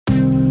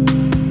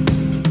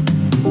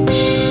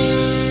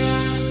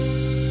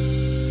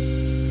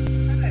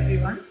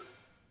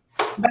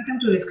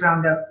to Risk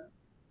Roundup.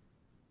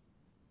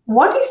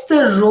 What is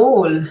the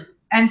role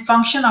and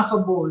function of a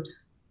board?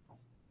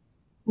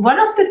 One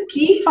of the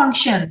key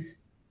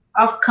functions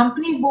of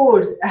company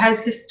boards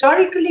has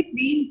historically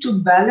been to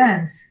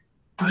balance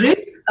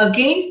risk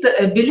against the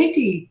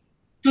ability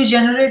to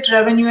generate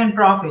revenue and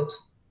profit.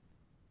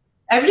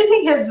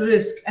 Everything has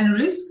risk, and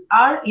risks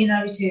are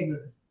inevitable.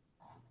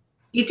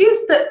 It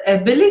is the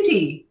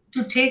ability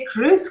to take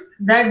risk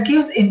that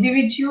gives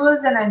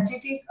individuals and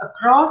entities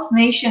across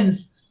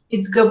nations,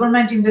 its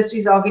government,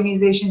 industries,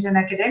 organizations, and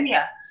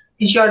academia,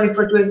 in short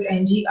referred to as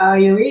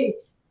NGIOA,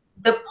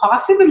 the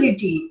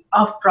possibility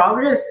of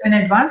progress and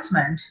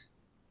advancement.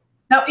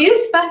 Now,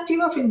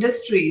 irrespective of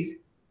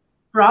industries,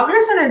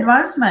 progress and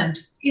advancement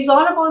is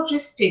all about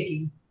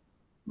risk-taking.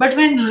 But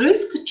when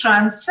risk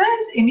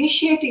transcends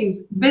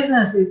initiatives,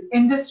 businesses,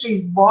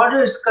 industries,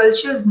 borders,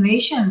 cultures,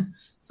 nations,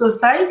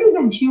 societies,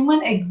 and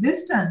human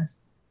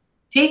existence,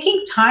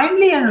 taking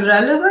timely and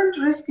relevant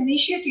risk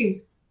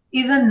initiatives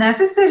is a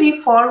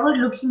necessary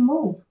forward-looking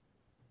move.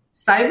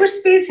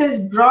 Cyberspace has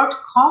brought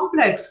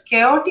complex,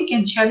 chaotic,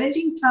 and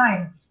challenging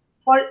time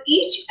for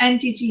each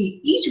entity,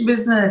 each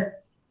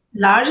business,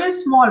 large and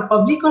small,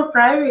 public or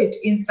private,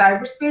 in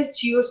cyberspace,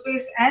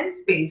 geospace, and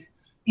space,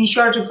 in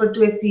short referred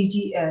to as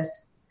CGS.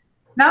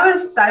 Now,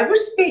 as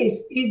cyberspace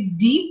is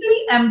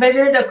deeply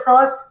embedded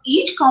across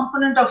each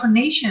component of a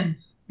nation,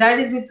 that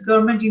is its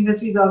government,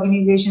 industries,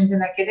 organizations,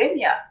 and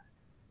academia,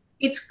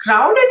 its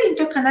crowded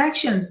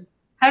interconnections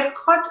have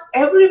caught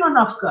everyone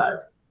off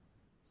guard.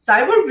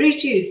 Cyber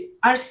breaches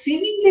are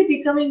seemingly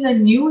becoming a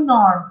new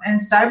norm, and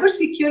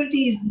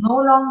cybersecurity is no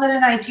longer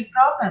an IT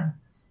problem.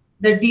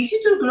 The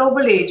digital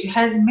global age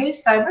has made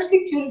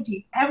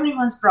cybersecurity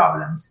everyone's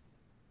problems.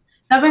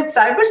 Now, when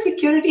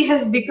cybersecurity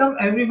has become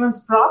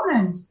everyone's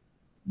problems,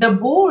 the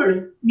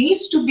board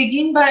needs to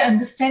begin by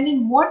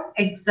understanding what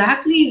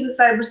exactly is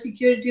a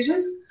cybersecurity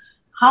risk.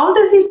 How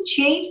does it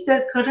change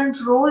their current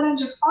role and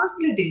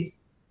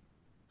responsibilities?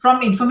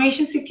 From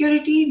information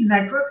security,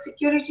 network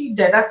security,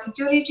 data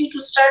security to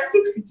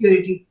strategic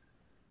security,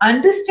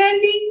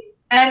 understanding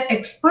and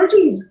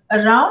expertise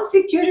around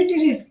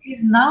security risk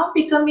is now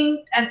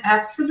becoming an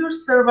absolute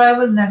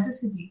survival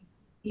necessity,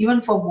 even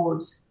for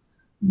boards.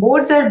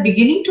 Boards are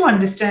beginning to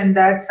understand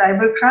that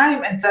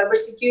cybercrime and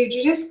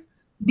cybersecurity risk,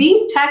 be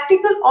it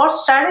tactical or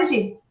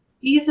strategic,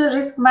 is a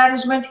risk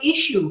management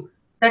issue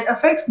that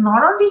affects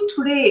not only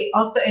today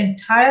of the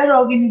entire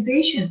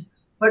organization,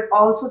 but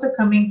also the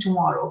coming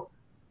tomorrow.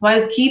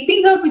 While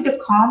keeping up with the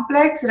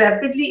complex,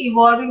 rapidly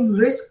evolving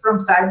risk from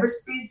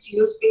cyberspace,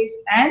 geospace,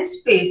 and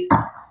space is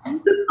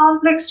a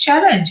complex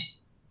challenge.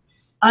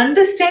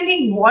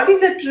 Understanding what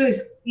is at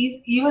risk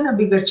is even a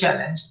bigger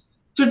challenge.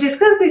 To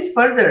discuss this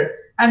further,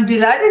 I'm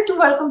delighted to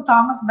welcome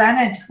Thomas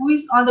Bennett, who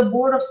is on the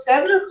board of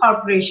several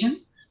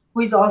corporations,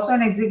 who is also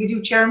an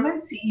executive chairman,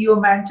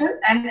 CEO mentor,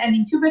 and an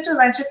incubator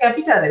venture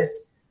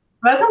capitalist.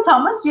 Welcome,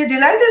 Thomas. We are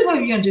delighted to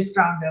have you on Risk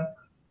Roundup.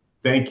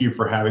 Thank you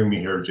for having me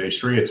here,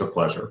 Jayshree. It's a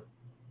pleasure.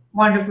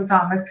 Wonderful,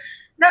 Thomas.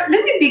 Now,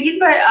 let me begin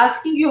by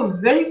asking you a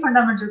very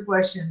fundamental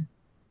question.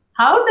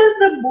 How does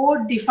the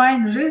board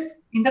define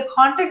risk in the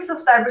context of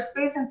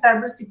cyberspace and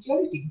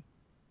cybersecurity?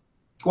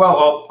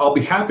 Well, I'll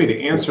be happy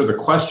to answer the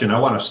question. I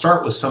want to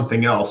start with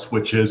something else,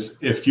 which is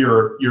if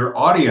your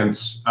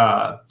audience,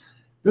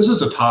 this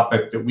is a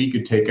topic that we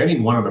could take any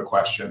one of the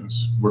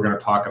questions we're going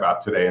to talk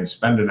about today and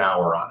spend an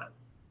hour on it.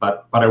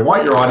 But I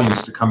want your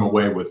audience to come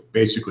away with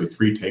basically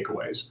three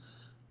takeaways.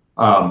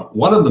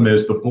 One of them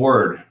is the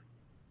board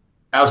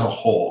as a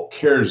whole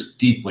cares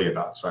deeply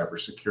about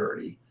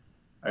cybersecurity.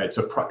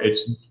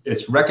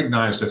 It's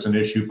recognized as an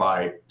issue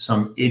by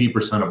some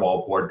 80% of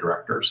all board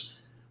directors.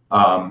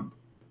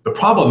 The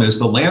problem is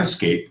the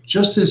landscape,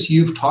 just as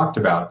you've talked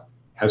about,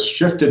 has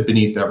shifted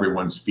beneath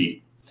everyone's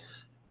feet.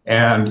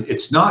 And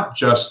it's not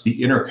just the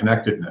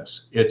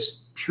interconnectedness,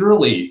 it's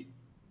purely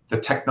the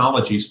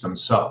technologies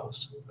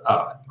themselves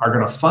are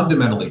going to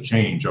fundamentally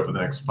change over the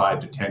next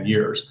 5 to 10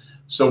 years.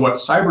 So what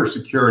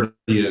cybersecurity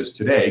is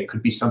today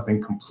could be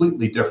something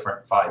completely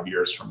different 5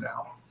 years from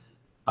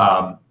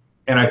now.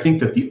 And I think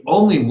that the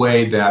only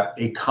way that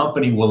a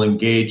company will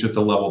engage at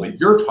the level that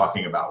you're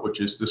talking about, which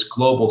is this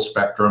global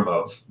spectrum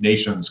of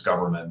nations,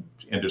 government,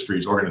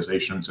 industries,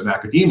 organizations, and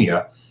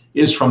academia,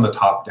 is from the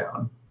top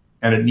down.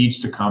 And it needs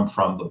to come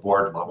from the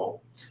board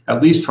level,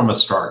 at least from a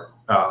start.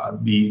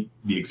 The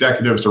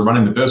executives are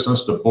running the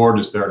business, the board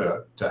is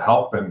there to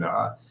help, and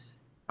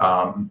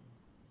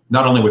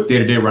not only with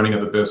day-to-day running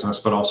of the business,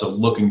 but also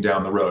looking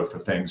down the road for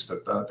things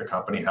that the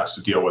company has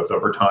to deal with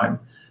over time.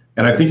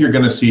 And I think you're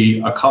going to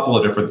see a couple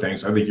of different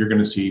things. I think you're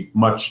going to see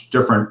much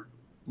different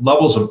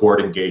levels of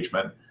board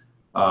engagement,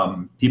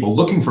 people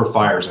looking for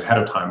fires ahead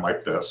of time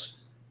like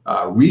this,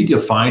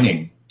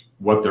 redefining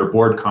what their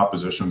board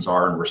compositions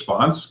are in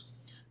response,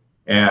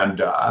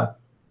 and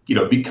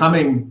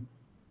becoming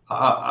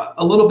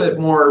a little bit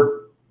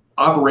more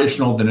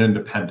operational than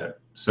independent.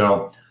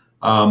 So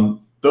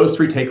those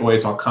three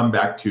takeaways I'll come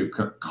back to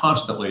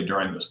constantly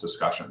during this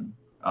discussion.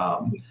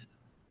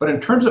 But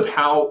in terms of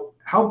how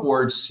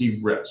boards see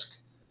risk,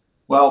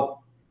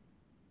 well,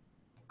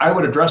 I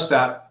would address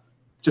that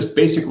just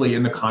basically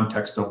in the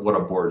context of what a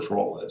board's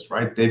role is,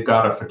 right? They've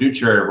got a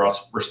fiduciary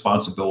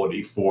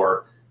responsibility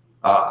for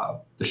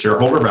the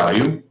shareholder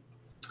value,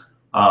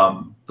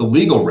 the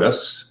legal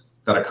risks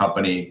that a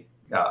company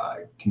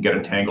can get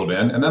entangled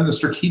in, and then the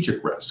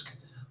strategic risk.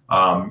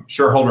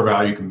 Shareholder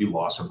value can be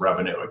loss of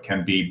revenue, it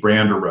can be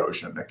brand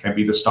erosion, it can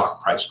be the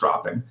stock price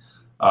dropping.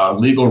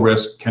 Legal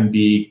risk can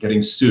be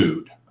getting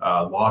sued,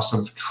 loss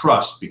of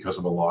trust because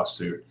of a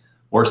lawsuit,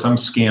 or some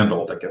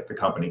scandal that the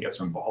company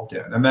gets involved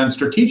in. And then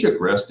strategic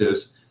risk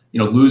is,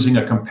 losing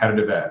a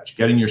competitive edge,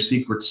 getting your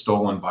secret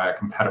stolen by a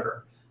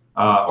competitor,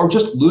 or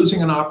just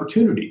losing an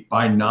opportunity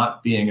by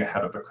not being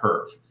ahead of the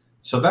curve.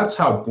 So that's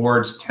how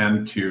boards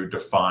tend to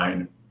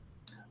define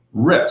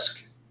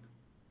risk.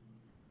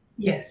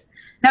 Yes.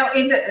 Now,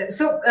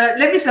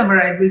 let me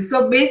summarize this.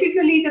 So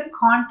basically, the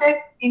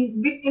context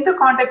in the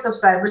context of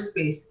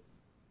cyberspace,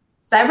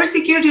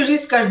 cybersecurity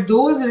risks are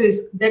those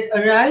risks that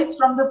arise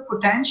from the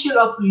potential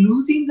of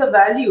losing the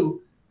value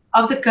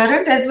of the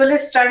current as well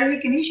as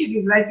strategic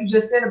initiatives, like you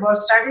just said about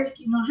strategic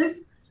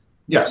risk.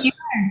 Yes.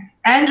 Events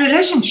and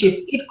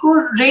relationships. It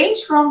could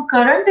range from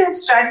current and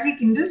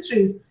strategic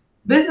industries,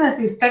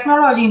 businesses,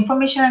 technology,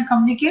 information and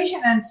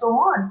communication, and so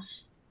on.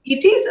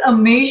 It is a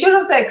measure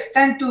of the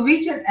extent to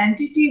which an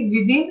entity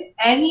within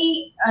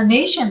any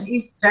nation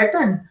is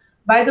threatened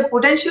by the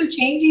potential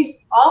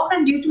changes,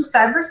 often due to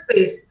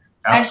cyberspace.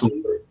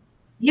 Absolutely.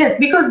 Yes,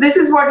 because this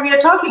is what we are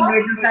talking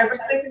about,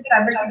 cyberspace and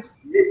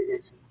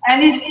cybersecurity,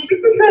 and is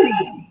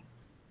typically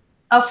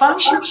a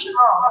function of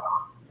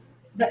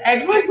the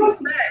adverse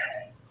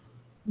effect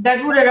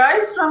that would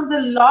arise from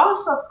the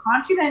loss of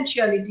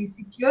confidentiality,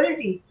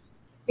 security,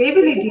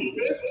 stability,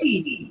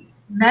 safety,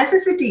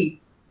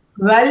 necessity,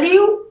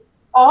 value,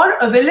 or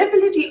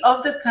availability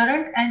of the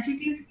current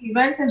entities,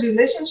 events, and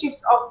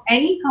relationships of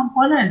any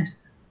component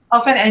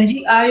of an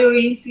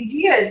NGIOA in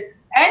CGS,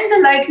 and the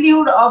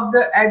likelihood of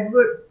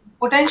the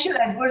potential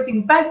adverse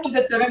impact to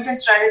the current and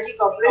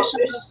strategic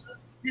operations of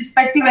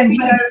respective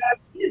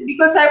NGIOAs,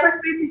 because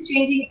cyberspace is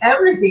changing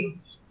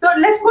everything. So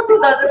let's go to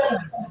the other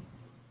point.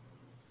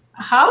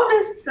 How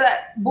does the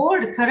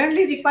board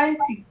currently define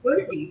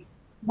security?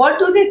 What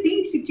do they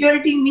think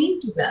security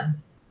means to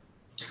them?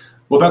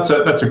 Well, that's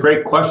a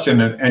great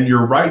question, and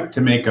you're right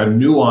to make a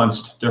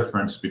nuanced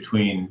difference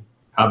between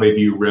how they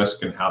view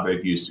risk and how they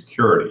view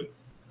security.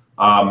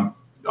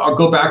 I'll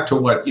go back to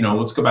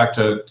let's go back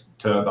to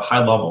the high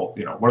level.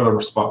 What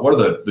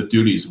are the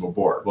duties of a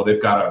board? Well,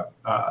 they've got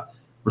a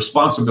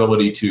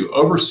responsibility to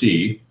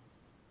oversee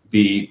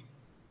the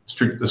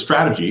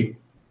strategy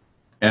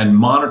and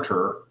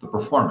monitor the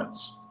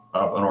performance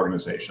of an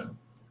organization.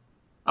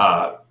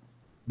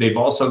 They've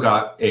also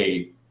got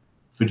a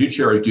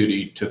fiduciary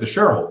duty to the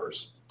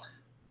shareholders.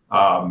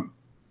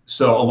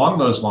 So along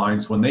those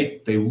lines, when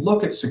they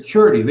look at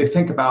security, they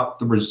think about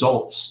the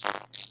results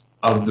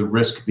of the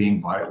risk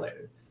being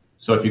violated.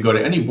 So if you go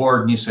to any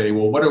board and you say,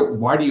 well,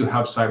 why do you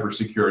have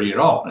cybersecurity at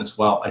all? And it's,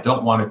 well, I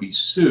don't want to be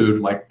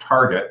sued like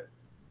Target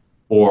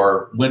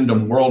or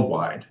Wyndham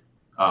Worldwide.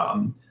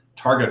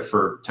 Target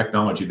for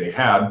technology they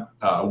had,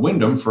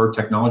 Wyndham for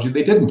technology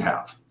they didn't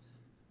have.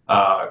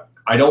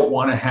 I don't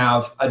want to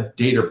have a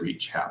data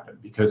breach happen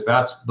because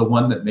that's the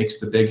one that makes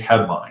the big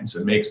headlines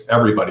and makes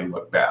everybody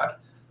look bad.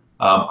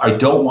 I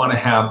don't want to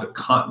have the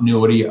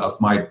continuity of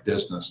my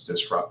business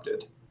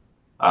disrupted.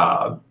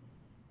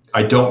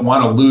 I don't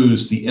want to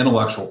lose the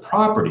intellectual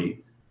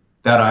property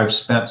that I've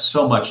spent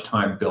so much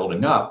time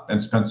building up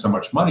and spent so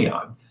much money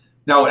on.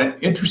 Now, an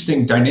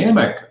interesting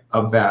dynamic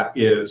of that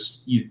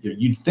is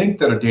you'd think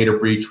that a data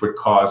breach would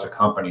cause a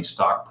company's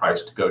stock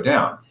price to go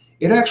down.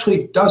 It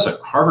actually doesn't.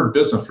 Harvard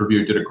Business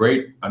Review did a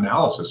great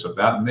analysis of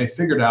that, and they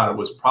figured out it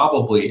was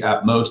probably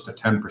at most a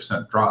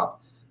 10%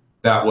 drop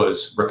that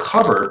was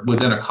recovered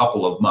within a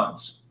couple of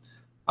months.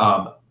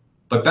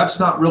 But that's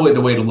not really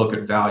the way to look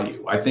at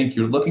value. I think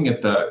you're looking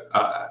at the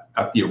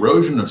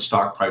erosion of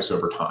stock price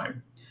over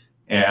time.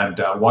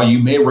 And while you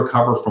may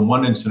recover from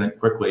one incident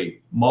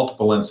quickly,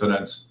 multiple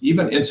incidents,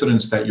 even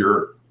incidents that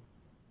your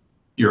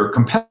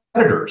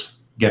competitors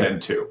get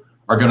into,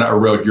 are going to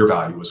erode your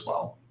value as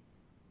well.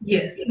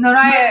 Yes, no,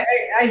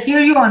 I hear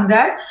you on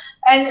that.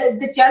 And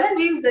the challenge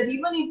is that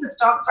even if the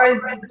stock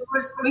price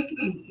recovers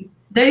quickly,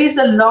 there is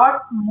a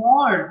lot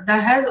more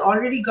that has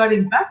already got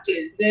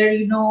impacted. Their,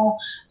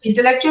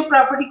 intellectual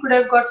property could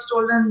have got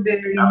stolen.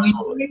 Their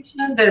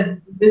information,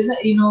 their business,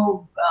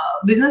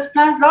 business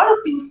plans, a lot of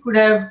things could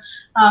have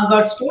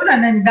got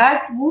stolen, and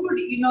that would,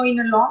 in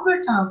a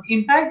longer term,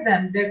 impact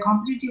them. Their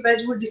competitive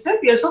edge would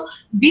disappear. So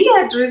we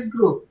at Risk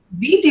Group,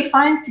 we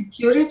define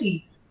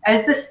security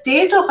as the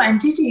state of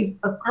entities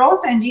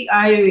across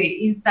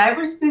NGIOA in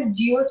cyberspace,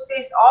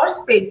 geospace, or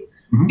space,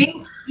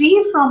 being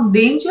free from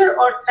danger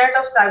or threat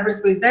of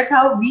cyberspace. That's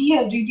how we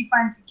have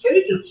redefined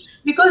security.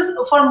 Because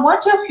for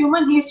much of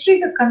human history,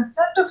 the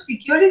concept of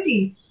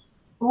security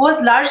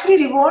was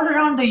largely revolved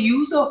around the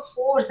use of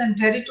force and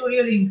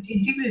territorial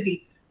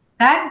integrity.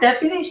 that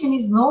definition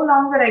is no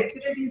longer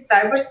accurate in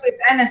cyberspace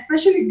and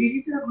especially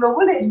digital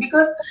global age,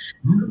 because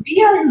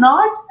we are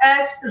not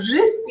at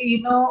risk,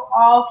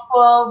 of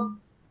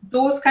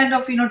those kind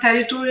of,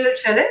 territorial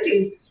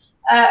challenges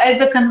as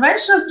the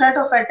conventional threat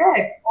of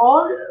attack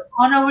or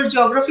on our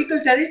geographical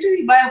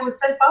territory by a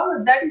hostile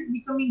power. That is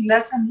becoming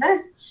less and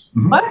less.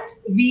 But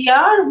we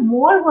are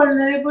more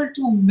vulnerable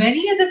to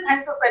many other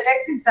kinds of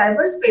attacks in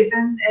cyberspace,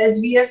 and as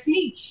we are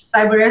seeing,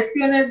 cyber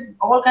espionage,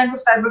 all kinds of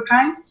cyber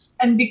crimes.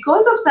 And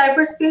because of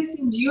cyberspace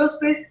in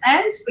geospace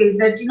and space,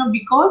 that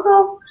because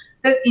of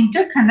the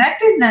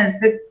interconnectedness,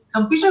 the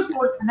computer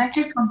code,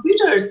 connected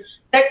computers,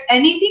 that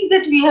anything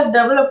that we have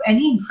developed,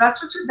 any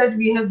infrastructure that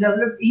we have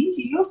developed in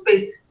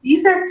geospace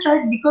is at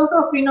threat because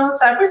of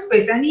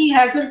cyberspace. Any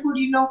hacker could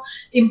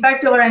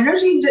impact our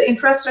energy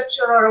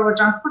infrastructure or our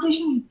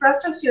transportation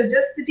infrastructure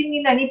just sitting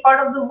in any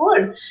part of the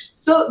world.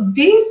 So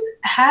this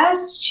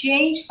has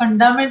changed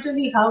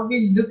fundamentally how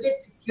we look at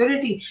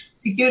security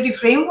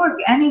framework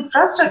and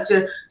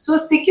infrastructure. So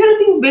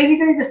security is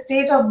basically the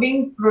state of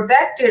being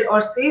protected or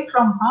safe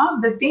from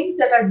harm, the things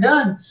that are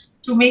done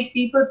to make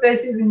people,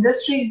 places,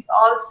 industries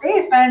all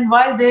safe. And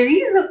while there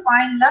is a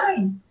fine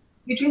line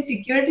between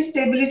security,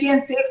 stability,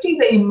 and safety,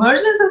 the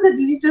emergence of the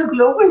digital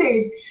global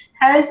age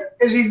has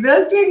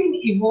resulted in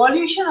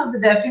evolution of the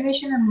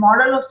definition and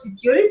model of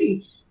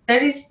security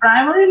that is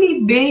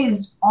primarily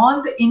based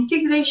on the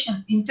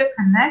integration,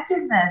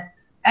 interconnectedness,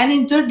 and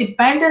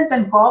interdependence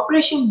and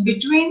cooperation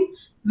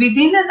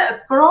within and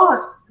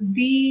across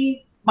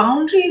the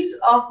boundaries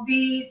of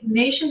the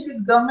nations,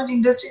 its government,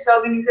 industries,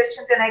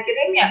 organizations, and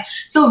academia.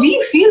 So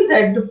we feel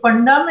that the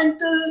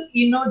fundamental,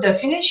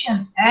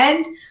 definition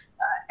and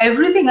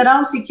everything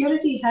around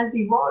security has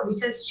evolved,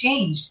 it has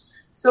changed.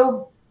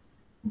 So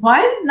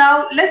while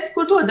now, let's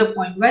go to other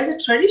point. While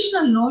the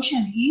traditional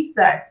notion is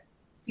that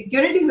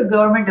security is a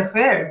government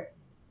affair,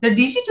 the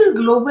digital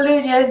global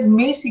age has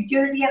made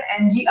security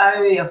an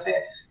NGIOA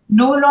affair.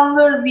 No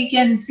longer we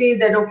can say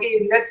that,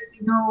 okay, let's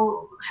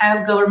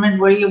have government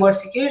worry about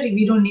security.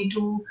 We don't need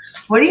to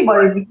worry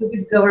about it because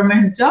it's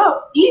government's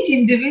job. Each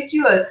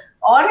individual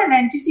or an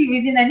entity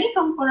within any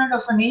component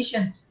of a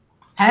nation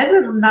has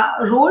a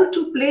role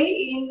to play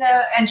in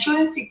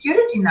ensuring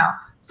security now.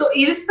 So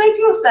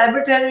irrespective of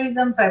cyber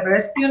terrorism, cyber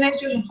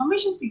espionage, or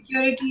information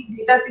security,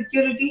 data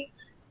security,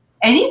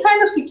 any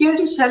kind of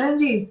security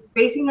challenges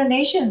facing a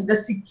nation, the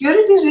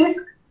security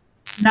risk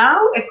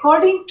now,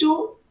 according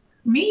to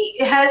me,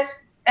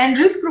 and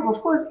risk group,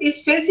 of course,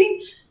 is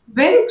facing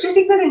very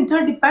critical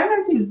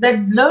interdependencies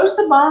that blurs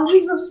the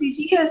boundaries of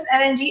CGS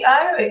and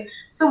NGIOA.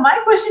 So my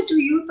question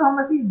to you,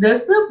 Thomas, is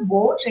does the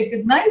board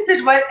recognize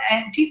that while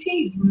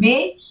entities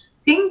may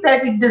think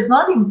that it does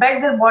not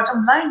impact their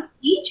bottom line,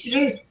 each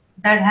risk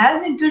that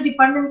has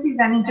interdependencies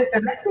and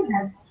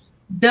interconnectedness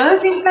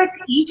does impact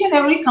each and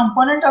every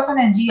component of an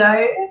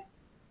NGIOA?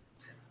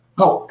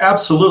 Oh,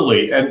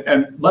 absolutely.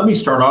 And let me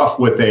start off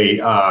with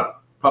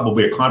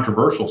probably a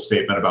controversial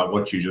statement about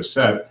what you just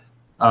said.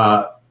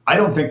 I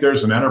don't think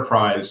there's an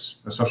enterprise,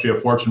 especially a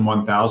Fortune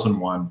 1000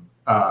 one,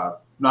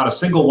 not a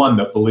single one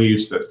that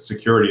believes that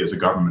security is a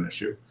government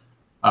issue.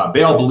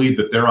 They all believe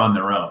that they're on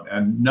their own,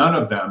 and none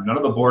of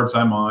the boards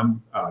I'm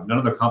on, none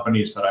of the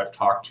companies that I've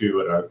talked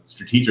to at a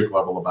strategic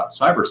level about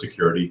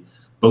cybersecurity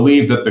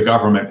believe that the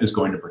government is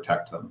going to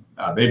protect them.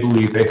 They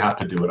believe they have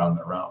to do it on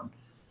their own.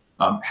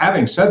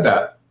 Having said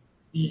that,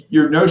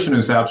 your notion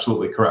is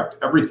absolutely correct.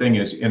 Everything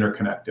is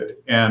interconnected,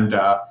 and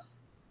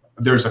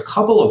there's a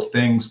couple of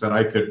things that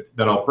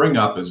I'll bring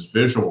up as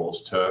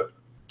visuals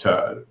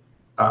to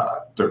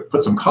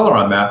put some color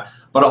on that.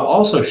 But I'll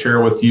also share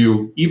with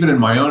you, even in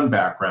my own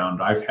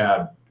background, I've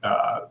had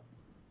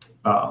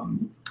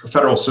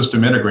federal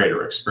system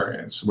integrator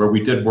experience where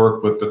we did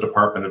work with the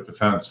Department of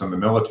Defense and the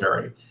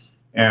military.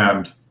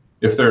 And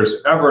if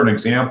there's ever an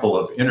example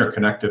of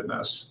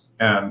interconnectedness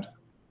and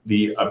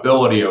the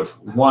ability of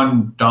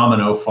one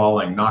domino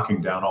falling,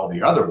 knocking down all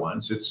the other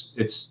ones,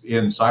 it's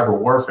in cyber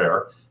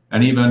warfare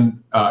and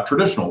even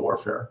traditional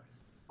warfare,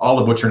 all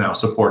of which are now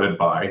supported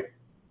by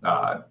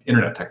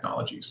internet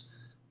technologies.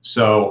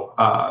 So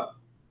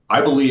I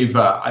believe,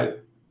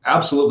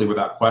 absolutely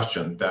without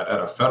question, that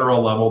at a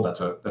federal level, that's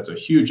a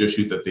huge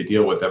issue that they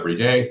deal with every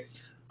day.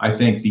 I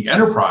think the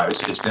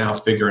enterprise is now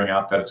figuring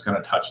out that it's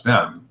going to touch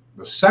them.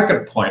 The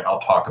second point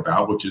I'll talk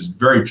about, which is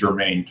very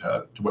germane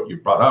to what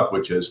you've brought up,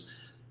 which is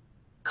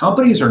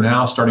companies are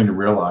now starting to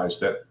realize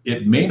that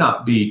it may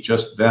not be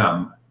just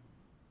them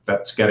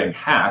that's getting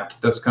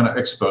hacked that's going to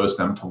expose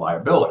them to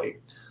liability.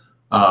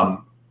 A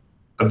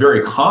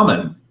very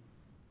common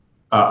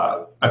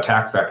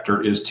attack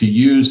vector is to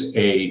use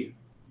a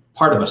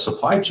part of a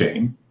supply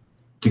chain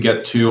to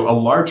get to a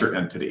larger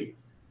entity.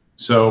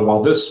 So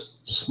while this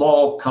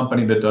small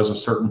company that does a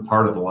certain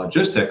part of the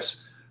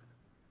logistics,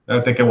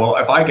 they're thinking, well,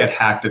 if I get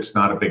hacked, it's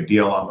not a big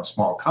deal. I'm a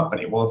small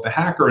company. Well, if the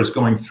hacker is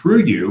going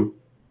through you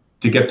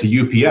to get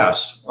to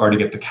UPS or to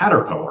get to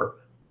Caterpillar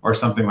or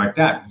something like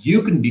that,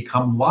 you can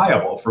become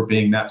liable for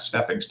being that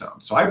stepping stone.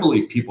 So I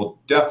believe people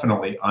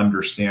definitely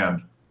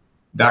understand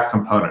that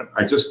component.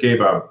 I just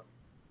gave a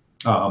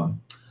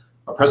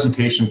a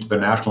presentation to the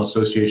National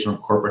Association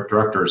of Corporate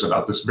Directors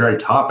about this very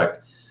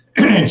topic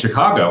in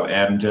Chicago,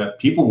 and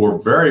people were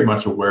very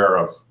much aware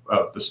of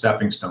the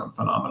stepping stone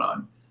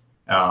phenomenon.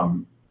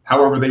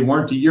 However, they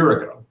weren't a year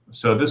ago.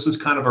 So this is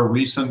kind of a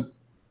recent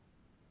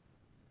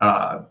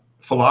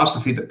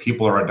philosophy that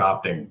people are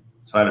adopting.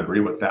 So I'd agree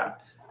with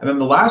that. And then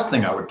the last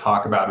thing I would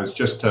talk about is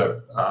just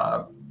to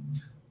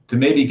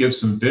maybe give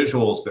some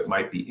visuals that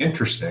might be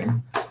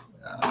interesting.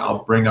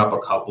 I'll bring up a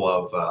couple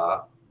of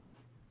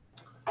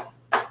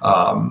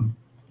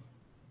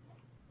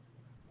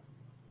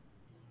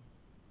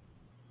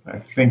I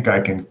think I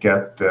can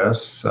get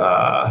this.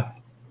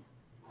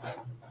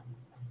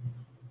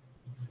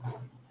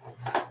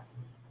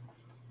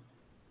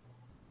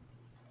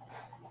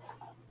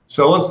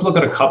 So let's look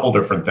at a couple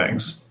different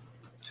things.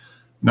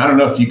 And I don't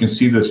know if you can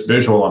see this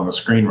visual on the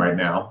screen right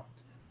now,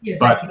 Yes,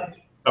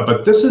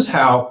 but this is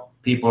how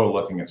people are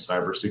looking at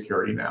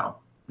cybersecurity now.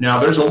 Now,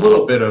 there's a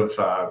little bit of,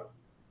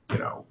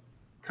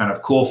 kind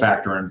of cool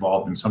factor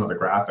involved in some of the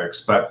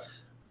graphics, but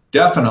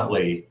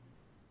definitely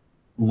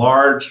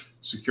large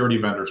security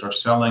vendors are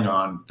selling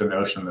on the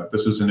notion that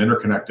this is an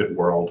interconnected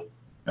world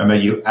and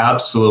that you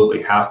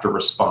absolutely have to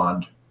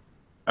respond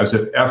as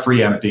if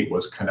every entity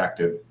was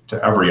connected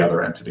to every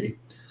other entity.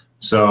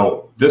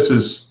 So this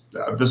is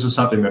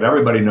something that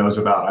everybody knows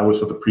about. I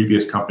was with a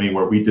previous company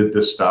where we did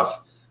this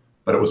stuff,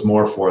 but it was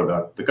more for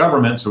the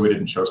government, so we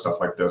didn't show stuff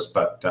like this.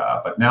 But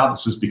now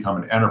this has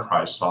become an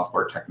enterprise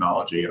software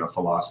technology and a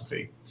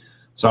philosophy.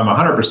 So I'm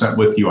 100%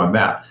 with you on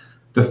that.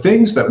 The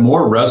things that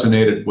more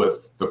resonated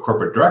with the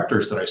corporate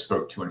directors that I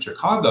spoke to in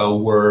Chicago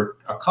were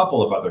a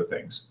couple of other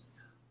things.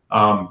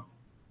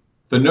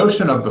 The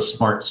notion of the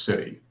smart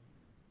city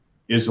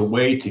is a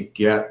way to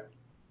get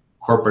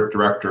corporate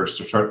directors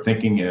to start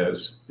thinking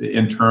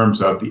in terms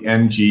of the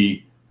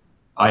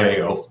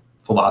NG-IAO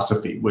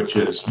philosophy, which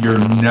is you're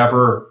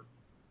never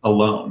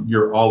alone.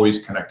 You're always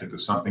connected to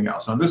something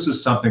else. Now, this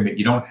is something that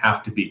you don't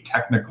have to be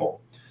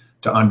technical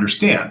to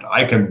understand.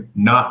 I can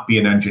not be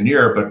an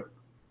engineer, but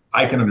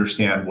I can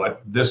understand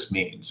what this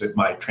means. If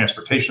my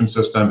transportation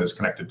system is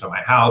connected to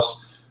my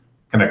house,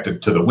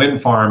 connected to the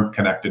wind farm,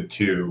 connected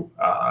to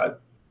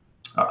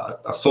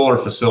a solar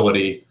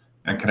facility,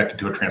 and connected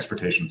to a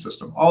transportation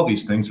system. All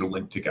these things are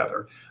linked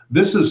together.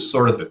 This is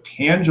sort of the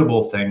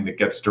tangible thing that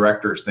gets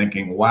directors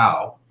thinking,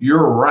 wow,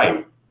 you're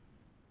right.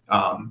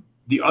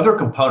 The other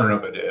component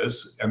of it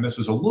is, and this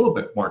is a little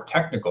bit more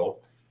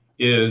technical,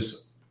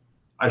 is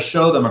I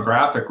show them a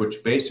graphic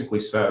which basically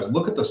says,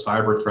 look at the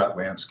cyber threat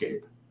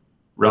landscape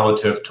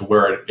relative to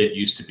where it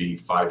used to be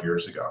 5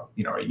 years ago.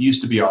 It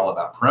used to be all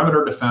about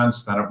perimeter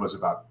defense, then it was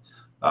about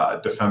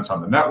defense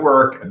on the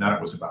network, and then it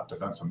was about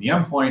defense on the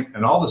endpoint,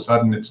 and all of a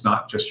sudden it's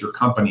not just your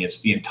company, it's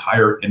the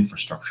entire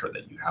infrastructure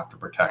that you have to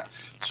protect.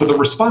 So the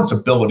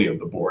responsibility of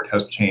the board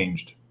has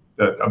changed,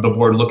 of the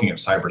board looking at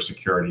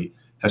cybersecurity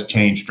has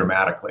changed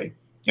dramatically.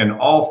 And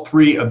all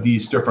three of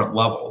these different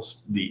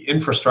levels, the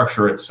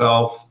infrastructure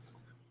itself,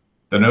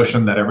 the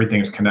notion that everything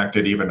is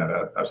connected even at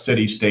a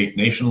city, state,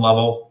 nation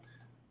level,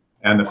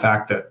 and the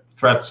fact that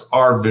threats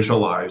are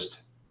visualized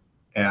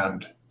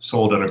and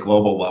sold at a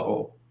global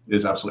level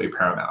is absolutely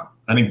paramount.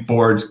 I think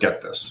boards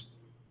get this.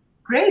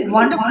 Great,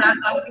 wonderful. I'm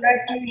glad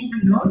to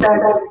know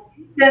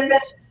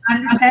that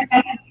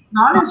understanding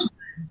acknowledgement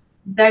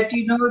that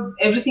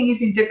everything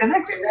is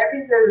interconnected. That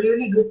is a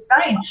really good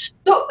sign.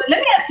 So let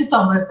me ask you,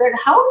 Thomas, that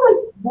how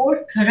does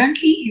board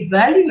currently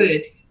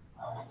evaluate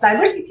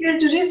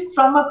cybersecurity risk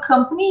from a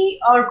company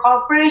or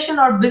corporation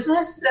or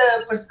business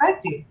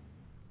perspective?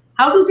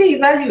 How do they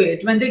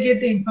evaluate when they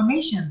get the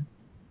information?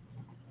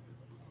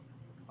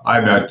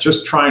 I'm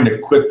just trying to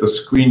quit the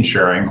screen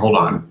sharing. Hold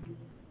on.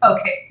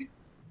 Okay.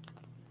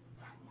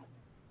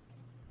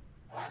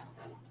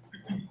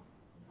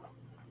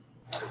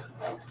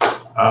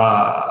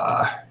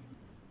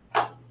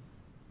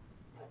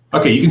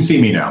 Okay, you can see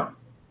me now.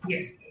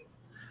 Yes.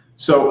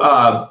 So,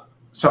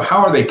 so how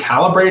are they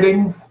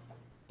calibrating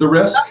the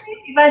risk? How are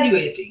they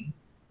evaluating?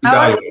 How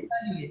are they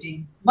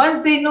evaluating?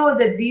 Once they know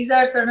that these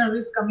are certain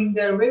risks coming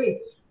their way,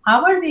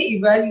 how are they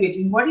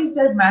evaluating? What is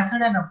their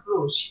method and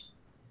approach?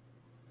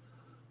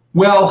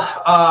 Well,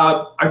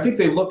 I think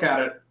they look at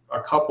it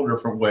a couple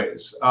different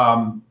ways.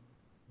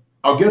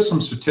 I'll give some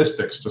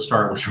statistics to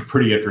start, which are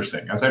pretty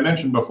interesting. As I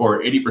mentioned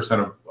before,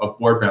 80% of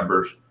board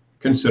members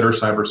consider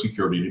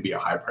cybersecurity to be a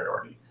high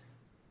priority.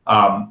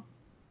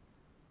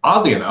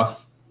 Oddly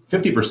enough,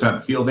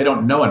 50% feel they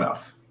don't know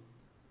enough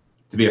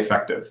to be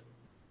effective.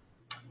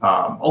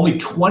 Only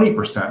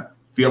 20%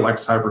 feel like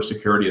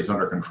cybersecurity is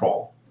under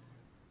control.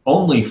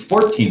 Only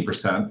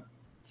 14%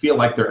 feel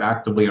like they're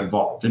actively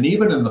involved. And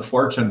even in the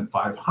Fortune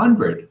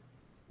 500,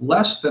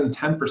 less than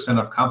 10%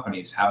 of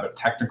companies have a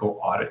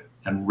technical audit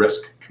and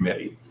risk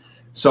committee.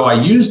 So I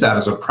use that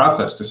as a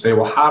preface to say,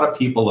 well, how do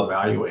people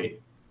evaluate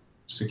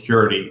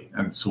security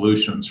and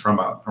solutions from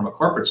a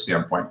corporate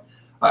standpoint?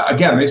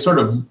 Again,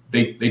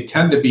 they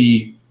tend to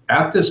be,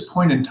 at this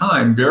point in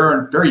time,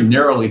 very, very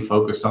narrowly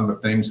focused on the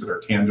things that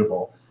are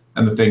tangible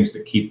and the things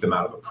that keep them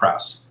out of the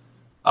press.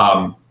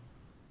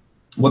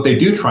 What they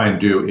do try and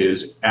do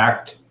is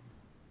act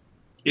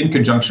in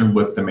conjunction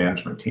with the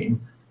management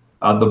team.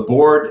 The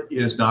board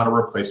is not a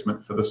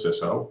replacement for the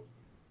CISO.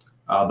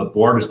 The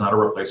board is not a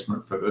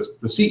replacement for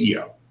the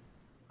CEO.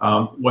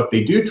 What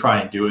they do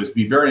try and do is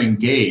be very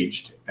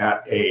engaged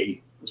at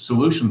a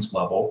solutions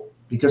level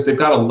because they've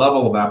got a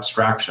level of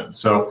abstraction.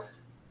 So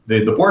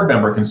the board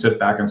member can sit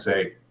back and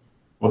say,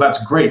 well,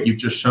 that's great. You've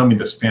just shown me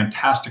this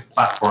fantastic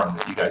platform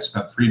that you guys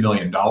spent $3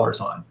 million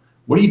on.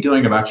 What are you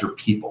doing about your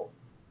people?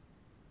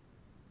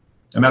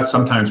 And that's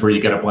sometimes where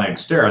you get a blank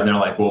stare and they're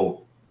like,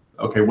 well,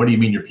 okay, what do you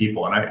mean your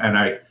people? And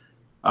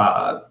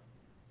I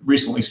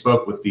recently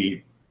spoke with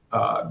the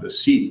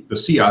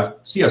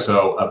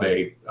CSO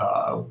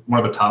of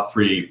one of the top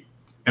 3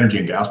 energy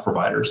and gas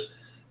providers,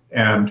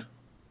 and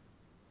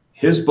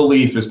his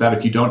belief is that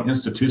if you don't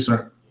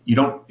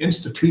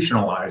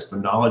institutionalize the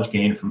knowledge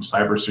gained from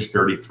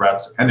cybersecurity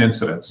threats and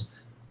incidents,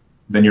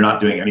 then you're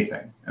not doing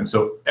anything. And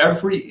so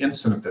every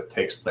incident that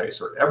takes place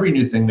or every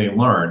new thing they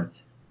learn,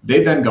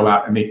 they then go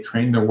out and they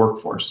train their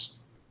workforce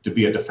to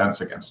be a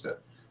defense against it.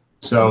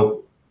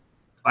 So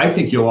I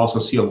think you'll also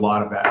see a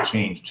lot of that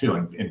change too,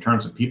 in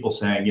terms of people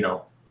saying, you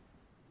know,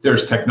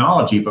 there's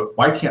technology, but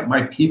why can't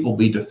my people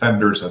be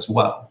defenders as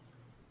well?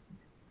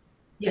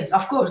 Yes,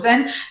 of course.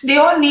 And they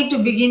all need to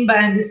begin by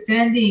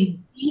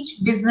understanding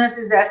each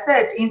business's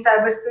asset in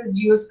cyberspace,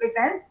 geospace,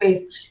 and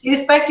space,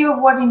 irrespective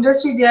of what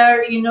industry they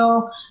are,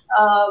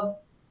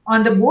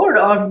 on the board,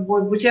 or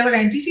whichever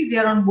entity they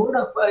are on board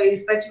of,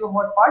 irrespective of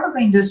what part of the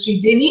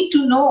industry. They need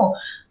to know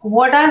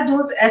what are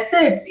those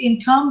assets in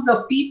terms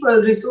of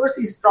people,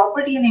 resources,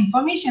 property, and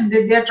information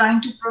that they are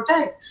trying to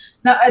protect.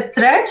 Now, a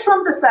threat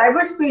from the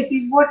cyberspace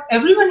is what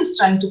everyone is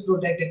trying to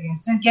protect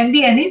against, and can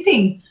be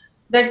anything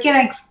that can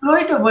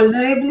exploit a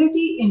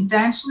vulnerability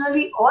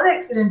intentionally or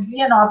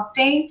accidentally and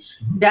obtain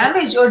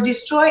damage or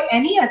destroy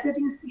any asset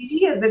in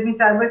CGS, that means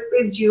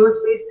cyberspace,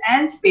 geospace,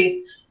 and space.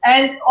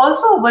 And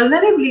also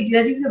vulnerability,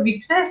 that is a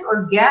weakness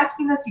or gaps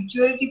in a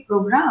security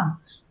program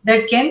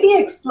that can be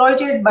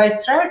exploited by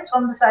threats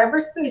from the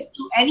cyberspace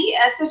to any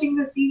asset in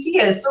the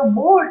CGS. So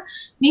board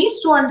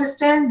needs to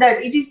understand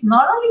that it is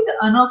not only the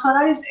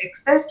unauthorized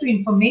access to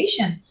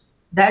information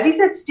that is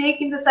at stake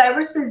in the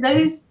cyberspace, there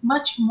is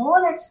much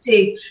more at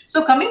stake.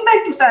 So coming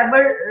back to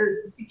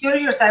cyber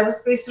security or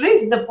cyberspace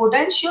risk, the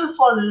potential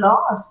for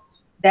loss,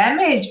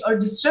 damage, or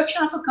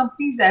destruction of a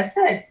company's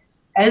assets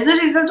as a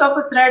result of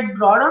a threat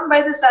brought on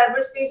by the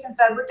cyberspace and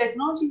cyber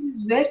technologies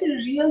is very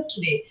real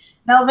today.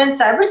 Now, when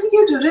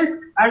cybersecurity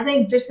risks are the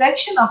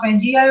intersection of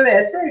NGIO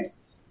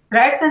assets,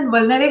 threats, and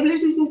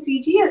vulnerabilities in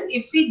CGS,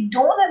 if we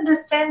don't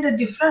understand the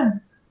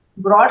difference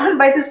brought on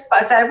by the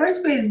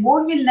cyberspace,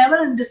 board will never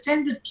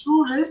understand the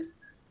true risk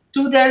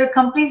to their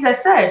company's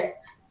assets.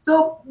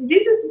 So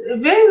this is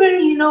very,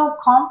 very,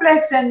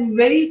 complex and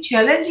very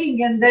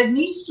challenging, and there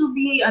needs to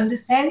be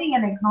understanding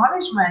and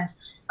acknowledgement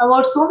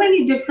about so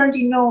many different,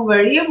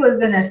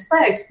 variables and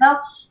aspects.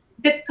 Now,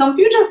 the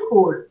computer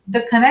core,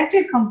 the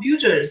connected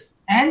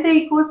computers, and the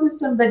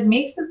ecosystem that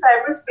makes the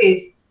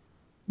cyberspace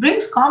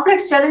brings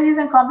complex challenges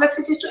and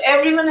complexities to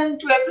everyone and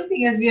to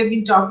everything, as we have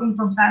been talking,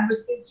 from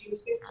cyberspace,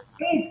 geospace to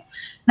space.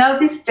 Now,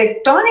 this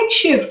tectonic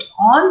shift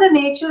on the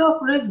nature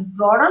of risk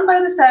brought on by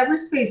the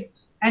cyberspace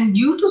and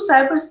due to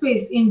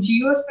cyberspace in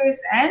geospace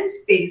and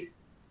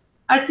space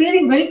are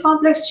creating very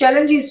complex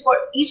challenges for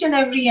each and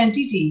every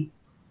entity.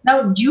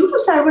 Now, due to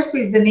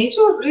cyberspace, the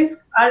nature of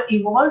risks are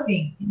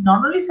evolving,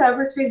 not only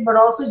cyberspace, but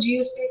also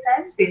geospace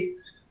and space.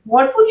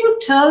 What would you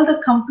tell the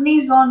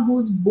companies on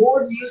whose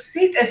boards you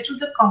sit as to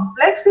the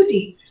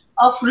complexity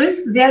of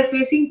risk they are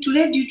facing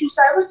today due to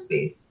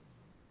cyberspace?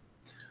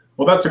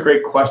 Well, that's a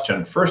great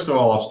question. First of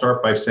all, I'll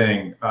start by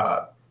saying,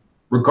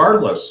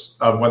 regardless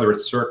of whether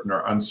it's certain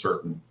or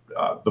uncertain,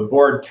 the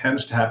board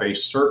tends to have a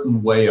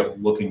certain way of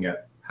looking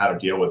at how to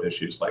deal with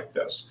issues like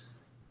this.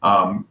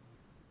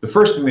 The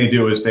first thing they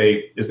do is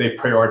they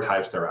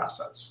prioritize their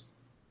assets.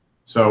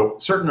 So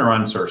certain or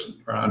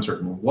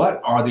uncertain, what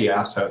are the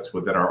assets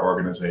within our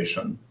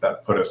organization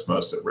that put us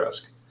most at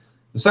risk?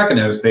 The second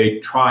is they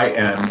try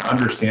and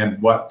understand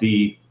what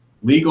the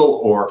legal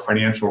or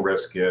financial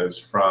risk is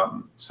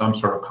from some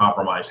sort of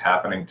compromise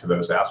happening to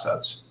those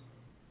assets.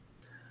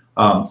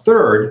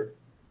 Third,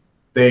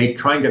 they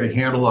try and get a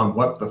handle on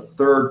what the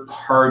third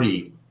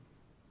party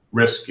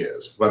risk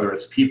is, whether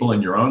it's people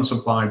in your own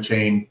supply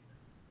chain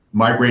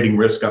migrating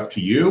risk up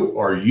to you,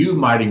 or you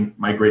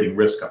migrating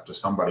risk up to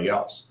somebody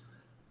else.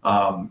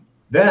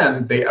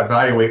 Then they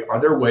evaluate, are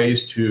there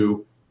ways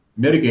to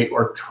mitigate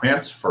or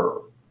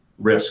transfer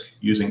risk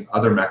using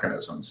other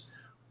mechanisms?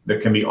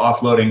 That can be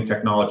offloading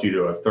technology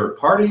to a third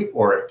party,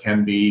 or it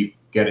can be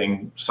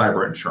getting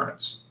cyber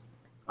insurance.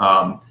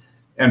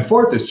 And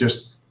fourth is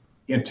just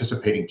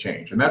anticipating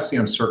change. And that's the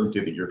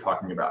uncertainty that you're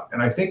talking about.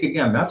 And I think,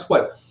 again, that's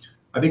where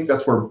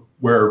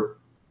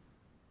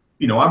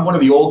I'm one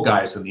of the old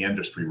guys in the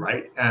industry,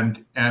 right?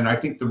 And I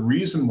think the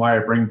reason why I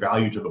bring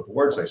value to the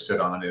boards I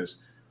sit on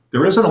is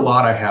there isn't a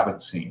lot I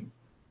haven't seen.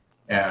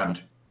 And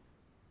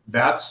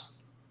that's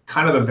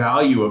kind of the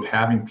value of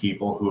having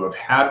people who have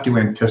had to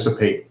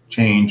anticipate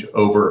change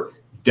over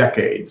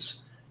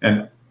decades.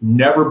 And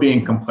never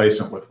being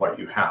complacent with what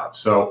you have.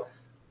 So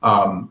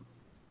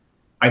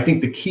I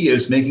think the key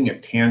is making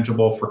it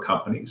tangible for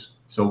companies.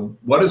 So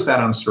what does that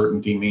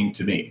uncertainty mean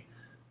to me?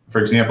 For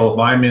example, if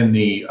I'm in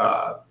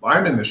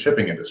the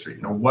shipping industry,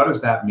 what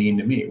does that mean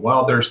to me?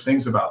 Well, there's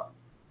things about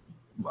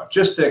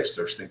logistics,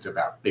 there's things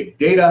about big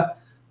data,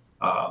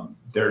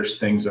 there's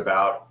things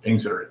about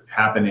things that are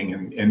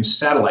happening in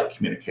satellite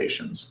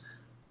communications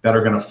that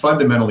are going to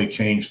fundamentally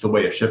change the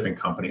way a shipping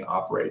company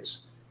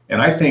operates.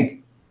 And I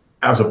think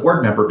as a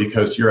board member,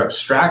 because you're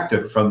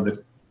abstracted from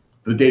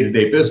the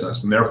day-to-day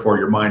business, and therefore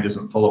your mind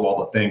isn't full of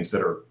all the things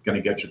that are going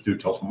to get you through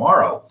till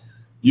tomorrow,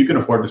 you can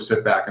afford to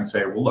sit back and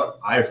say, well, look,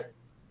 I've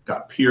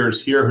got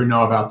peers here who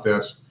know about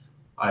this.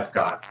 I've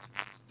got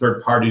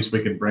third parties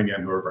we can bring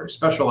in who are very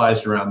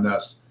specialized around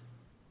this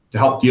to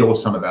help deal with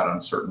some of that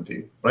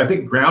uncertainty. But I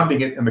think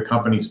grounding it in the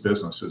company's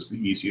business is the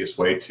easiest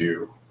way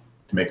to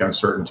make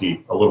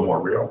uncertainty a little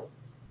more real.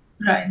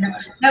 Right.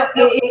 Now, a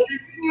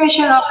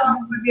continuation of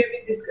what we have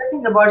been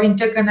discussing about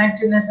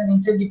interconnectedness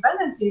and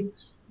interdependencies,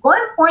 one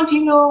point,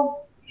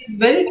 is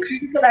very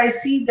critical. I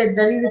see that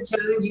there is a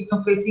challenge,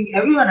 facing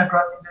everyone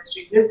across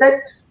industries, is that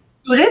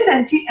today's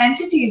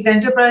entities,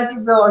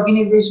 enterprises or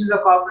organizations or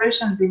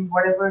corporations, in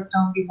whatever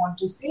term we want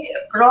to say,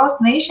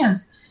 across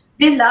nations,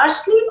 they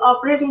largely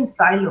operate in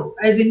silo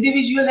as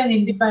individual and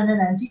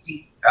independent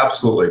entities.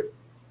 Absolutely.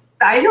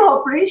 Silo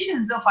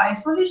operations of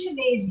isolation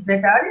age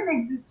that are in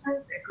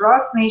existence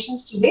across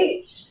nations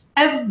today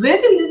have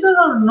very little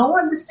or no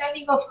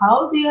understanding of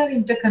how they are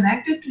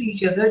interconnected to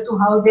each other, to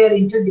how they are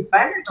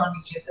interdependent on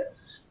each other,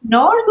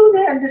 nor do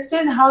they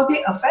understand how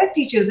they affect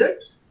each other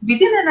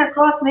within and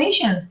across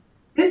nations.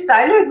 This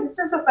silo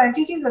existence of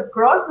entities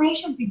across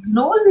nations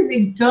ignores its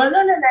internal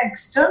and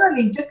external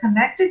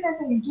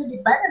interconnectedness and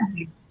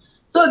interdependency.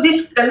 So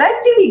this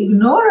collective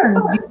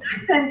ignorance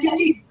denies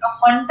entities a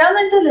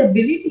fundamental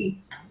ability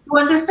to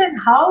understand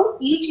how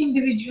each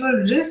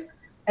individual risk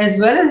as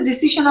well as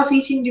decision of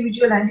each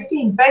individual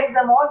entity impacts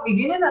them all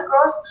within and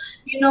across,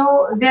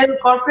 their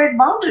corporate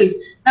boundaries.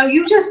 Now,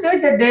 you just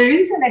said that there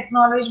is an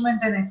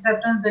acknowledgement and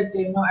acceptance that,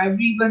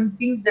 everyone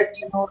thinks that,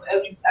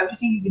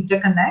 everything is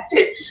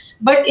interconnected,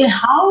 but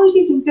how it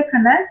is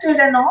interconnected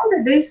and all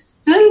that, there is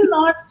still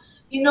not,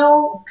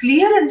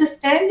 clear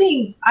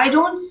understanding. I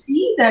don't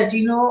see that,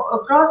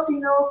 across,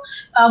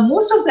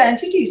 most of the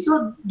entities.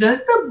 So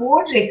does the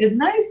board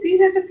recognize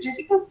these as a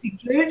critical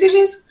security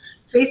risk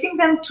facing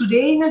them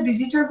today in a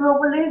digital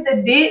global age,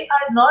 that they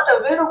are not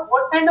aware of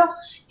what kind of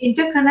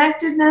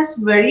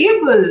interconnectedness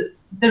variable,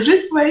 the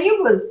risk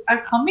variables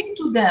are coming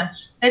to them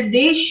that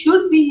they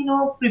should be,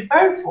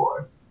 prepared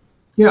for?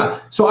 Yeah,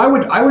 so I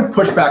would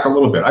push back a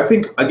little bit. I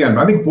think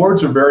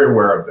boards are very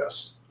aware of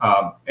this,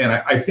 and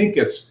I think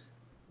it's,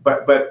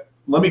 but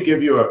let me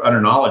give you an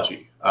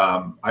analogy.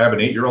 I have an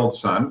 8-year-old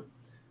son.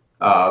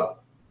 I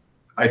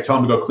tell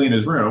him to go clean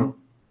his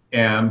room,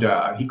 and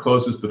he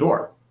closes the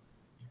door.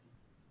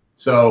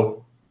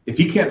 So if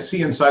he can't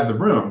see inside the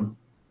room,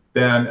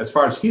 then as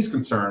far as he's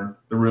concerned,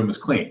 the room is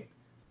clean.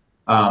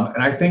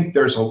 And I think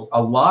there's a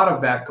lot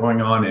of that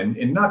going on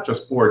in not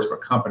just boards,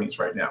 but companies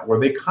right now, where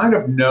they kind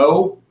of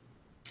know,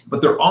 but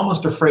they're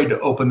almost afraid to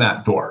open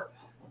that door.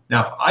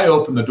 Now, if I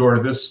open the door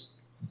to this,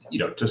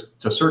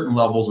 to certain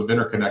levels of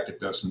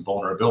interconnectedness and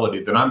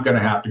vulnerability, then I'm going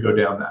to have to go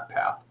down that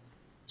path.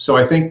 So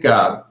I think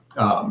there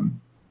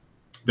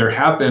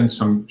have been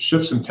some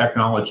shifts in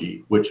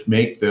technology which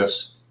make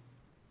this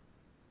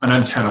an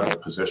untenable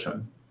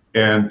position.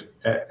 And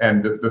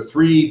the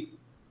three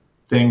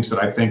things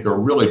that I think are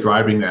really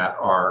driving that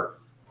are,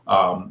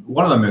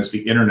 one of them is the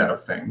Internet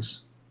of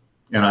Things.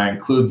 And I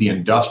include the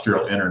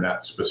industrial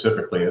internet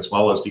specifically, as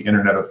well as the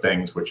Internet of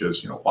Things, which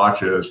is,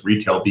 watches,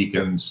 retail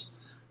beacons,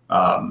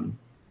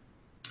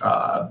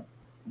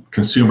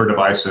 consumer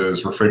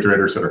devices,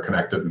 refrigerators that are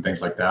connected and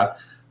things like that.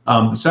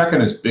 The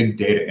second is big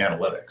data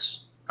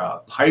analytics.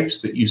 Pipes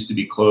that used to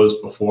be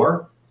closed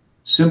before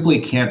simply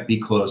can't be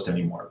closed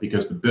anymore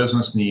because the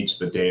business needs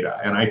the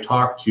data. And I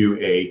talked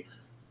to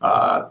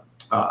an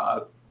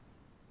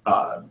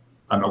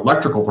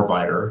electrical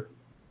provider,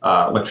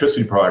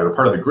 electricity provider,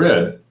 part of the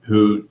grid,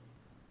 who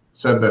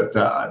said that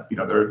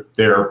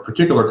their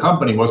particular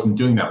company wasn't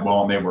doing that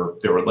well, and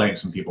they were laying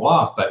some people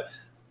off, but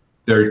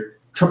they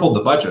tripled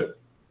the budget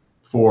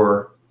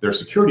for their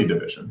security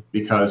division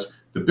because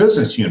the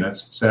business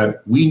units said,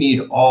 we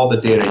need all the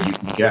data you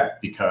can get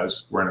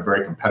because we're in a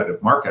very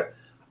competitive market.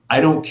 I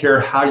don't care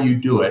how you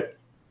do it,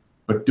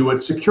 but do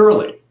it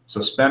securely.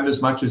 So spend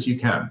as much as you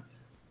can.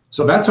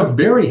 So that's a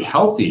very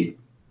healthy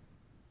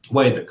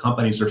way that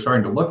companies are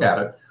starting to look at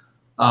it.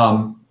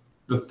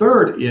 The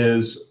third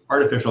is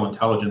artificial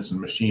intelligence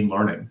and machine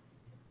learning.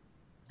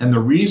 And the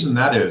reason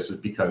that is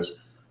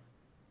because,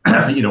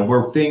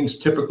 where things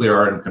typically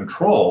are in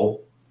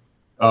control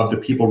of the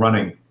people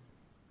running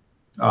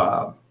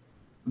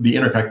the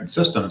interconnected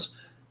systems,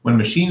 when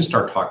machines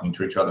start talking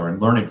to each other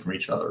and learning from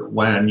each other,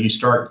 when you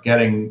start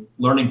getting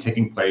learning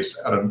taking place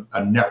at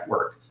a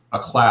network, a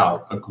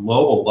cloud, a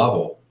global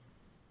level,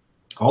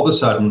 all of a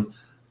sudden,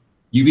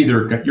 you're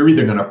either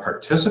going to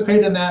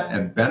participate in that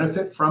and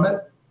benefit from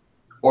it,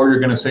 or you're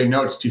going to say,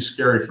 no, it's too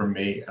scary for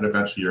me, and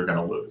eventually you're going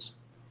to lose.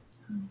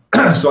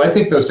 So I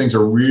think those things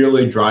are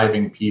really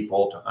driving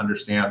people to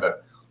understand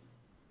that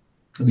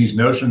these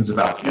notions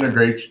about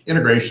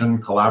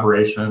integration,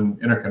 collaboration,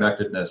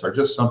 interconnectedness are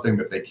just something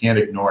that they can't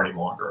ignore any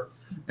longer.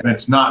 And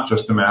it's not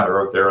just a matter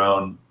of their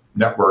own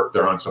network,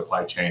 their own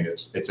supply chain,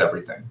 it's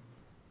everything.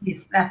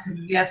 Yes,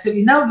 absolutely,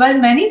 absolutely. Now, while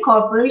many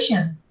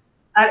corporations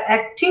are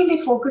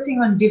actively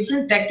focusing on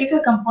different tactical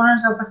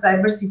components of a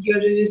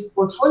cybersecurity risk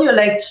portfolio,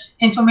 like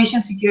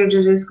information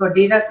security risk or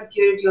data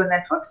security or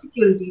network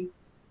security,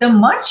 the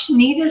much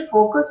needed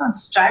focus on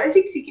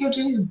strategic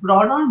security is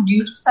brought on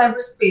due to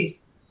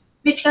cyberspace,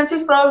 which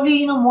consists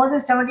probably more than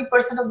 70%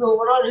 of the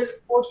overall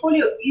risk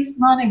portfolio, is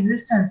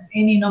non-existent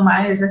in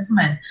my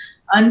assessment.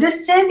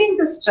 Understanding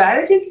the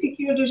strategic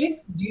security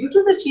risk due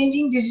to the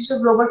changing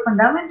digital global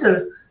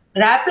fundamentals,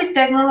 rapid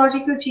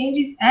technological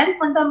changes and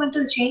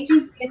fundamental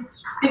changes in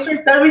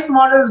different service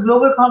models,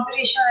 global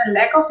competition, and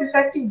lack of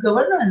effective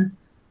governance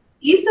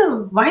is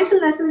a vital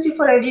necessity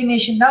for every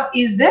nation. Now,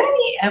 is there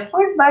any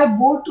effort by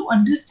board to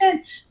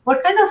understand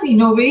what kind of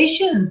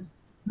innovations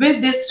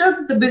will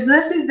disrupt the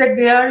businesses that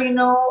they are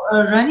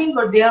running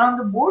or they are on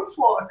the board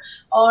for,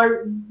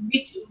 or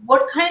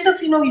what kind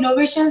of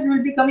innovations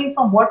will be coming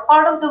from what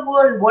part of the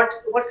world,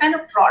 what kind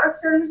of product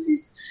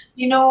services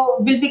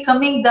will be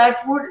coming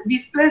that would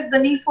displace the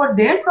need for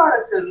their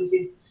product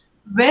services?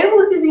 Where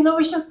would these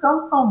innovations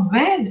come from?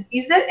 When?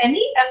 Is there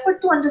any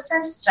effort to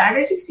understand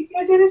strategic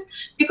security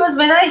risk? Because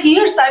when I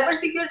hear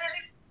cybersecurity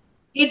risk,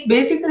 it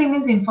basically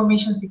means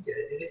information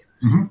security risk.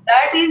 Mm-hmm.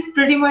 That is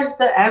pretty much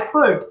the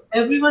effort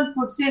everyone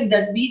puts in,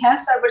 that we have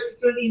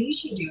cybersecurity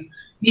initiative,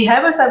 we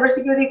have a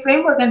cybersecurity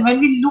framework, and when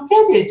we look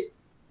at it,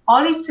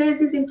 all it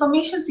says is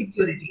information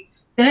security.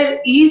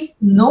 There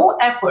is no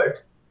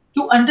effort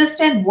to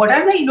understand what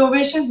are the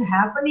innovations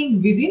happening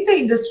within the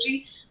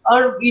industry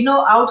or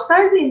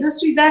outside the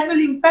industry that will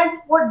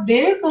impact what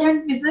their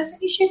current business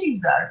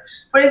initiatives are.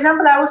 For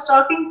example, I was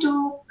talking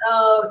to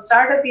a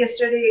startup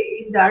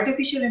yesterday in the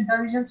artificial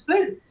intelligence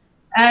field,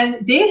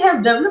 and they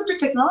have developed a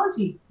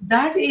technology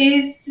that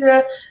is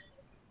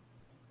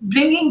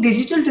bringing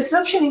digital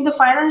disruption in the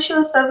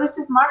financial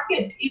services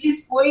market. It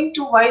is going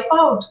to wipe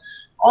out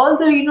all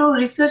the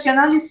research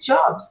analyst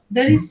jobs.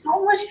 There is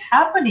so much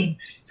happening.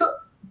 So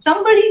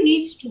somebody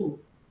needs to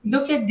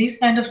look at these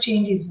kind of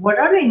changes. What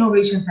are the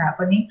innovations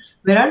happening?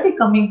 Where are they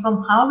coming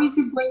from? How is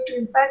it going to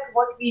impact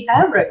what we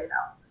have right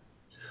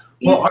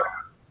now? Well,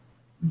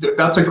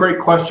 that's a great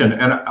question,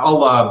 and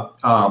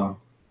I'll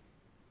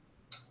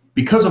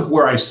because of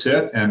where I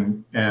sit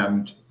and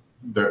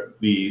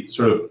the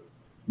sort of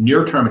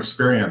near-term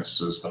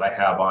experiences that I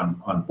have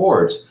on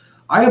boards,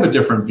 I have a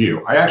different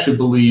view. I actually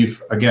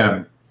believe,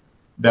 again,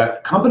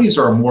 that companies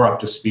are more up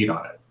to speed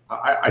on it.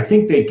 I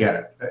think they get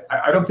it.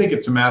 I don't think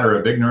it's a matter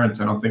of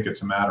ignorance. I don't think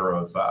it's a matter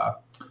of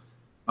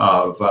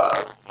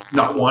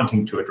not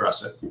wanting to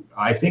address it.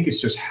 I think it's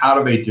just how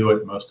do they do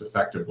it most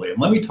effectively. And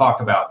let me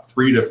talk about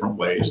 3 different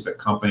ways that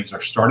companies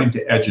are starting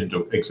to edge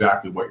into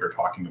exactly what you're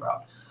talking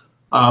about.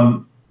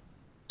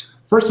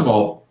 First of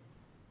all,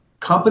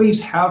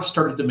 companies have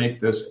started to make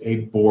this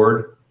a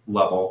board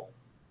level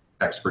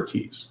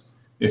expertise.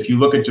 If you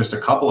look at just a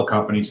couple of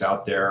companies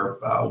out there,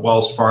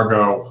 Wells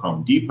Fargo,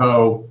 Home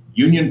Depot,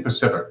 Union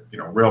Pacific,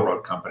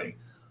 railroad company,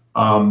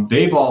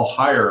 they've all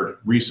hired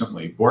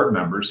recently board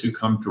members who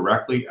come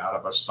directly out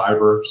of a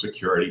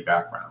cybersecurity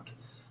background.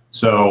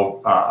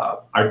 So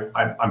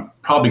I'm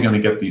probably going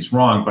to get these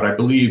wrong, but I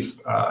believe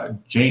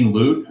Jane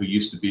Lute, who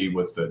used to be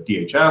with the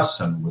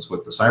DHS and was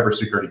with the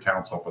Cybersecurity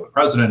Council for the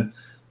President,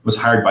 was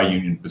hired by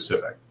Union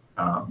Pacific.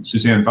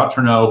 Suzanne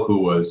Vautrinot,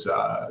 who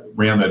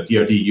ran the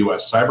DoD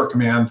U.S. Cyber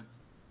Command,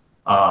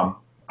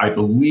 I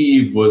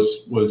believe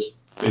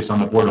is on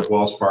the board of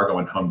Wells Fargo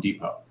and Home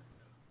Depot.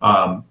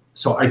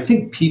 So I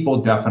think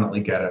people definitely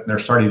get it, and they're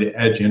starting to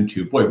edge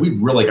into, boy,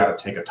 we've really got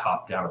to take a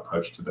top-down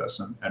approach to this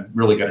and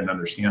really get an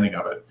understanding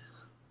of it.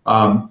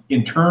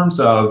 In terms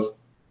of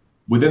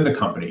within the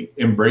company,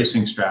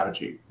 embracing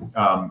strategy,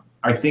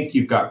 I think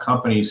you've got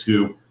companies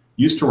who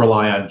used to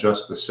rely on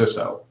just the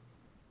CISO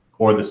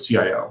or the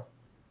CIO.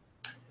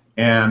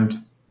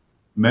 And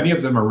many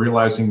of them are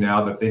realizing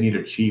now that they need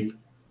a chief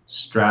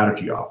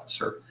strategy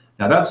officer.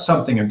 Now that's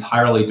something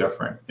entirely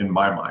different in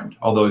my mind,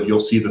 although you'll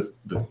see the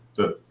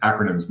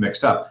acronyms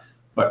mixed up.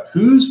 But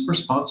who's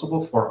responsible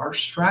for our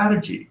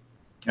strategy?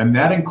 And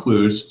that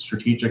includes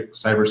strategic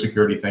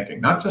cybersecurity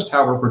thinking, not just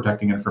how we're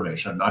protecting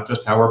information, not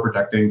just how we're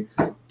protecting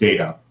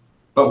data,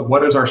 but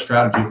what is our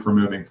strategy for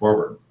moving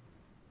forward?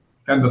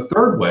 And the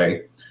third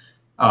way,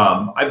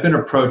 I've been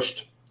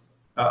approached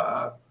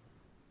by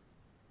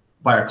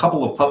a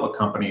couple of public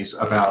companies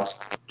about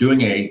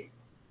doing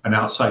an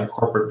outside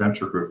corporate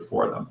venture group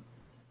for them,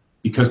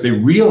 because they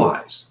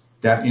realize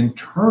that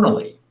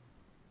internally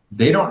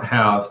they don't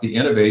have the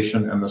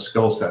innovation and the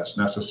skill sets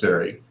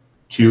necessary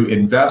to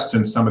invest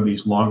in some of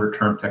these longer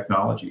term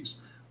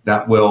technologies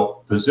that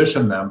will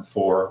position them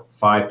for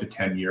 5 to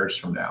 10 years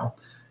from now.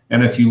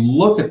 And if you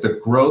look at the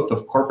growth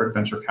of corporate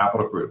venture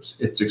capital groups,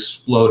 it's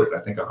exploded. I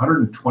think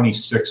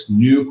 126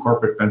 new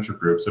corporate venture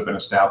groups have been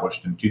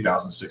established in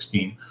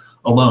 2016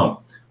 alone.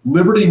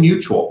 Liberty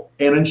Mutual,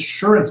 an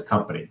insurance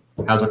company,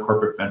 has a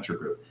corporate venture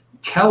group.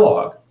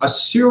 Kellogg, a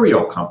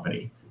cereal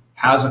company,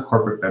 has a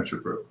corporate venture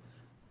group.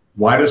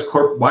 Why does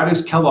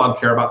Kellogg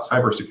care about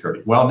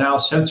cybersecurity? Well, now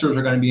sensors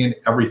are going to be in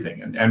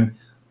everything,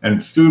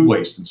 and food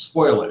waste and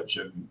spoilage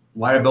and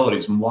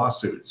liabilities and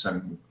lawsuits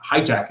and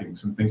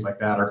hijackings and things like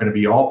that are going to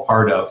be all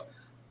part of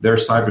their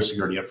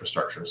cybersecurity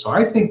infrastructure. So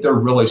I think they're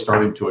really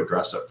starting to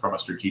address it from a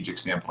strategic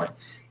standpoint.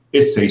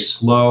 It's a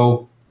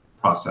slow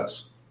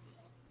process.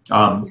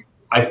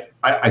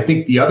 I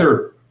think the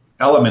other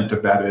element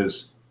of that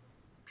is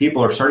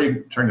people are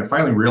starting to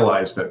finally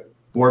realize that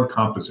board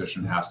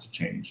composition has to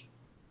change.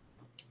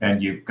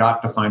 And you've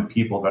got to find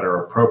people that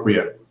are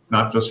appropriate,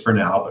 not just for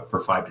now, but for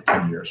 5 to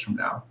 10 years from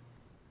now.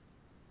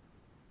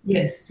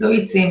 Yes, so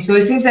it seems,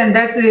 and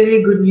that's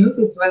really good news.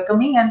 It's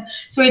welcoming, and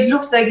so it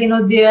looks like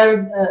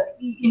their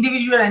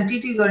individual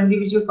entities or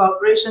individual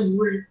corporations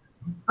will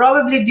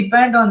probably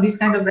depend on these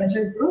kind of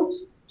venture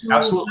groups to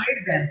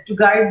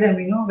guide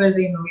them, where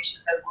the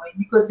innovations are going,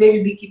 because they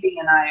will be keeping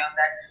an eye on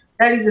that.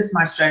 That is a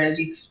smart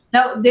strategy.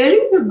 Now, there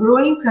is a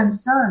growing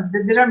concern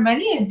that there are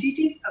many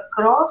entities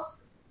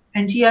across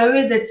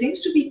NTIA that seems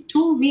to be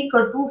too weak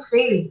or too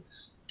failed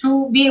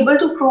to be able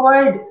to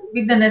provide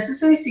with the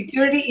necessary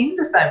security in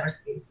the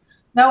cyberspace.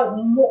 Now,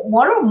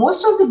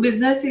 most of the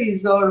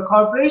businesses or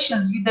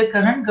corporations with the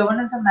current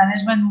governance and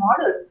management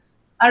model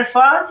are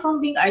far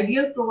from being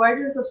ideal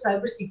providers of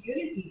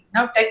cybersecurity.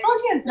 Now,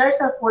 technology and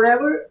threats are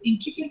forever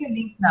intricately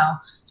linked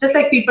now, just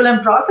like people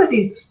and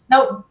processes.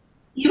 Now,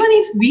 even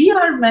if we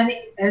are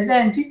as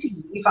an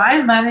entity, if I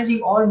am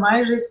managing all my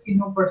risk,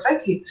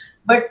 perfectly,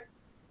 but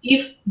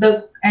if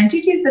the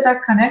entities that are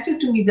connected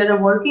to me, that are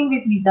working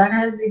with me, that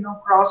has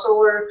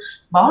crossover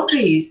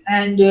boundaries,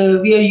 and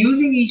we are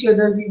using each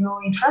other's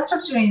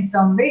infrastructure in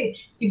some way,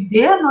 if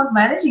they are not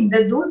managing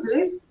that, those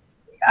risks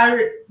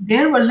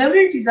their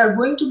vulnerabilities are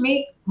going to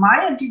make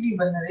my entity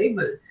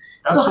vulnerable.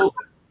 Absolutely. So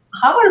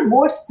how are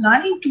boards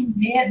planning to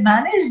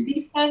manage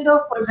these kind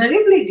of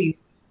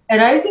vulnerabilities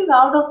arising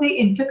out of the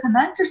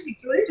interconnected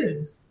security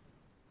risks?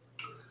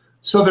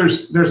 So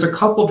there's a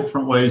couple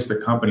different ways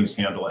that companies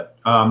handle it.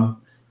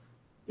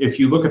 If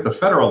you look at the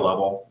federal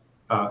level,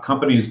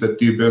 companies that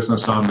do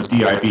business on the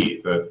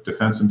DIB, the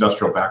Defense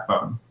Industrial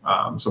Backbone,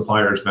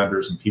 suppliers,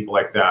 vendors, and people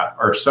like that,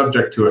 are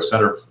subject to a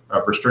set of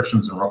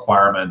restrictions and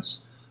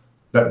requirements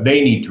that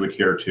they need to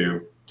adhere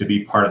to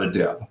be part of the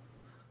DIB.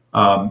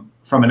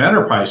 From an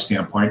enterprise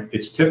standpoint,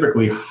 it's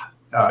typically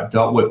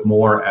dealt with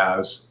more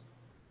as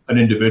an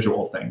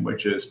individual thing,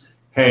 which is,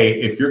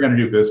 hey, if you're going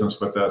to do business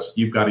with us,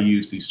 you've got to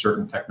use these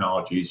certain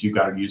technologies. You've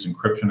got to use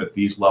encryption at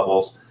these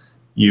levels.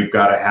 You've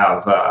got to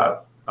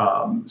have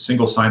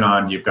single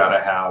sign-on. You've got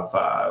to have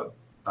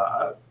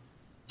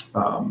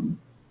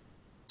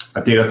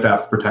a data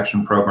theft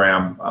protection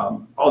program,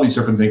 all these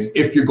different things,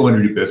 if you're going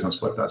to do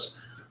business with us.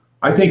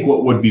 I think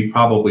what would be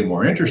probably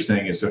more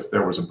interesting is if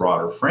there was a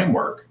broader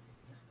framework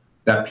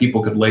that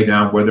people could lay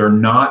down where they're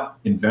not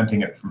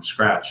inventing it from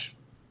scratch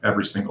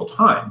every single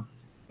time.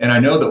 And I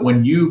know that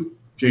when you,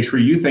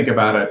 Jayshree, you think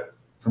about it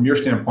from your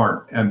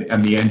standpoint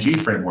and the NG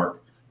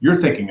framework, you're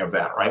thinking of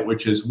that, right?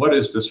 Which is, what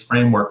is this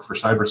framework for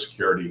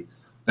cybersecurity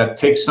that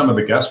takes some of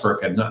the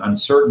guesswork and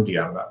uncertainty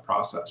out of that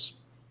process?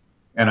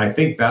 And I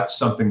think that's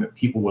something that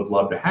people would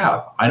love to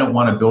have. I don't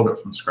want to build it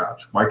from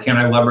scratch. Why can't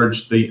I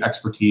leverage the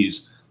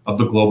expertise of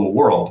the global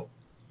world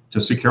to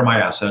secure my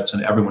assets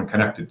and everyone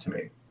connected to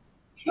me?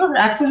 Sure,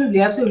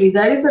 absolutely, absolutely.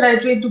 That is the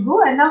right way to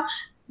go. And now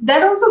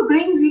that also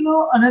brings,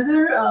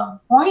 another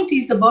point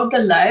is about the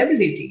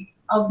liability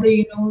of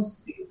the,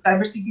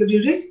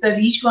 cybersecurity risks that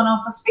each one of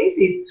us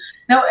faces.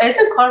 Now, as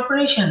a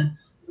corporation,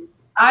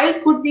 I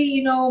could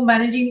be,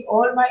 managing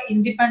all my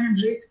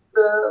independent risk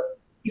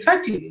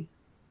effectively,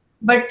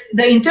 but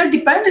the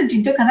interdependent,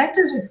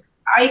 interconnected risk,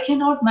 I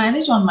cannot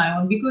manage on my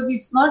own because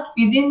it's not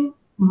within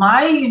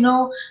my,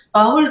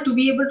 power to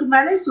be able to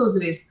manage those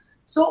risks.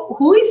 So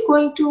who is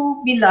going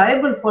to be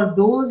liable for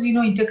those,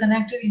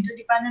 interconnected,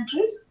 interdependent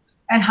risks?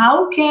 And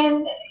how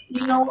can,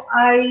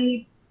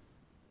 I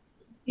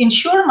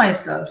insure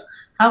myself?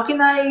 How can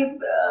I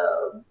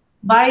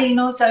buy,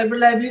 cyber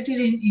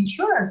liability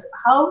insurance?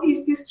 How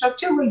is this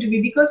structure going to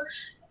be? Because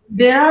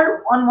there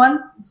are on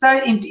one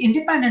side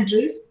independent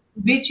risks,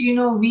 which,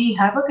 we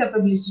have a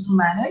capability to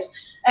manage.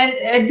 And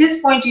at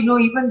this point,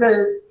 even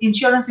the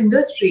insurance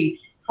industry,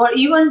 for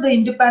even the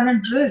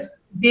independent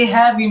risk, they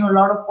have, a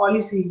lot of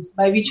policies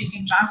by which you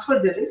can transfer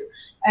the risk.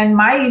 And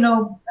my,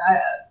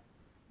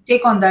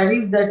 take on that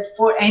is that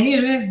for any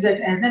risk that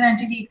as an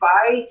entity, if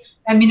I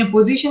am in a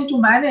position to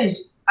manage,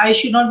 I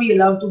should not be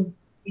allowed to,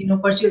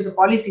 purchase a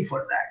policy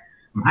for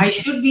that. Mm-hmm. I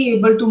should be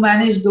able to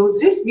manage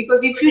those risks,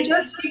 because if you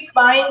just keep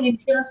buying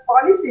insurance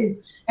policies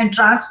and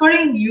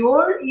transferring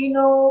your,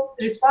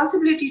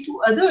 responsibility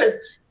to others,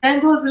 then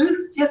those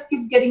risks just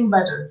keeps getting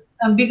better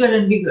and bigger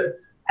and bigger.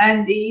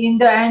 and in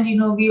the end,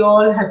 we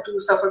all have to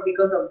suffer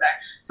because of that.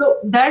 So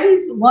that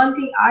is one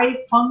thing I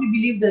firmly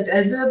believe, that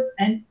as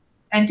an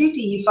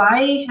entity, if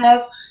I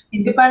have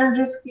independent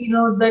risk,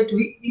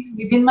 that is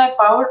within my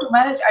power to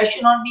manage, I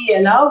should not be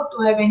allowed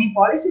to have any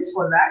policies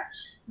for that.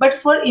 But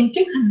for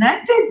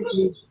interconnected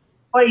risk,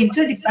 for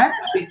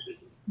interdependent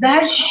risk,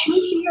 there should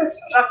be a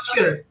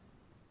structure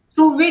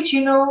through which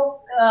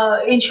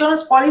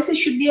insurance policy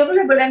should be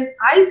available. And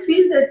I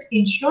feel that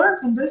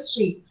insurance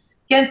industry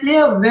can play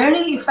a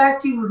very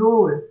effective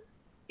role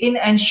in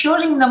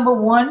ensuring, number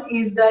one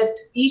is that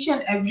each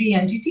and every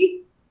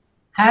entity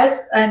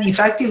has an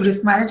effective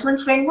risk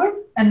management framework,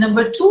 and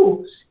number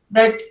two,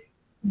 that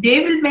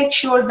they will make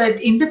sure that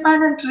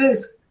independent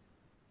risk,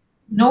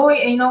 no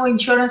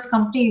insurance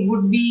company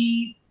would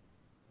be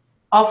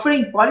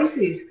offering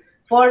policies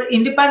for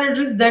independent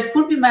risk that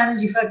could be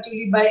managed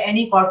effectively by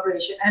any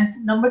corporation. And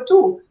number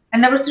two,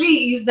 and number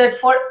three is that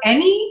for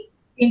any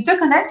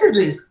interconnected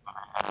risk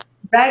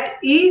that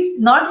is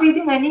not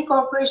within any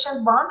corporation's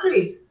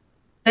boundaries,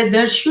 that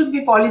there should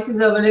be policies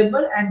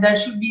available, and there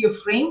should be a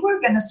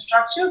framework and a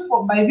structure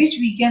by which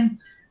we can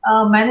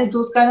manage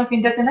those kind of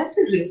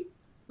interconnected risks.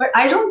 But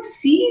I don't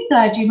see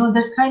that,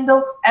 that kind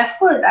of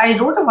effort. I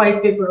wrote a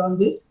white paper on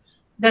this,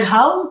 that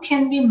how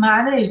can we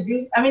manage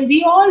this? I mean,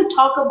 we all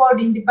talk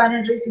about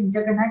independent risk,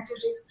 interconnected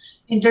risk,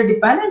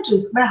 interdependent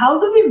risk, but how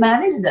do we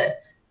manage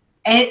that?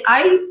 And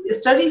I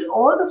studied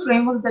all the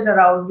frameworks that are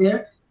out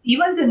there,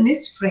 even the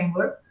NIST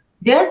framework.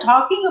 They're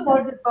talking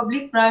about the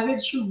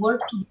public-private should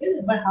work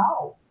together, but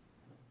how?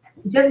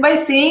 Just by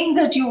saying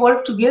that you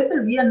work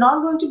together, we are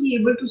not going to be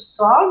able to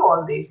solve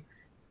all this.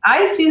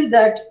 I feel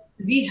that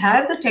we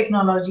have the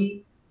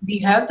technology, we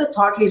have the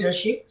thought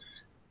leadership.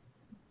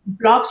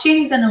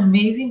 Blockchain is an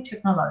amazing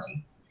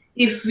technology.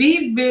 If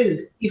we build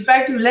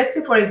effective, let's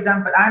say, for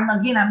example, I'm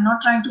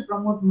not trying to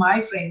promote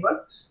my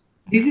framework.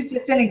 This is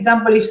just an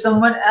example. If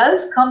someone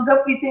else comes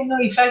up with an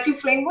effective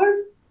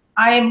framework,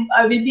 I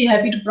will be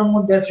happy to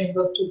promote their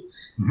framework too.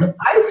 Mm-hmm. So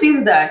I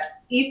feel that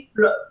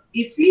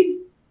if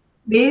we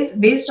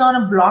based on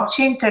a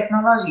blockchain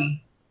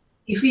technology,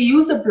 if we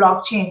use the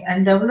blockchain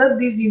and develop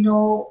this,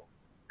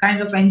 kind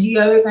of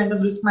NGIO kind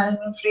of risk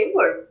management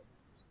framework,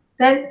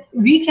 then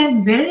we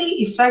can very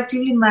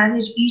effectively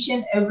manage each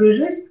and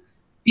every risk.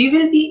 We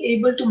will be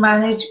able to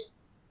manage,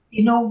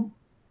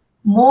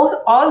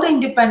 all the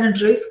independent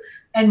risks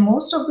and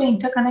most of the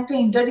interconnected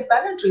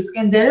interdependent risk,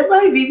 and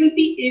thereby we will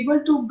be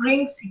able to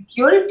bring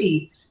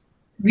security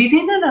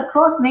within and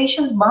across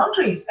nations'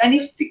 boundaries. And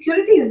if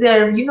security is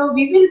there, we will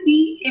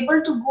be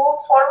able to go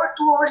forward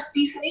towards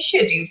peace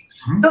initiatives.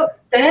 Mm-hmm. So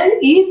there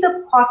is a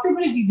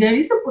possibility, there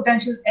is a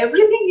potential,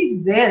 everything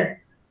is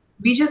there.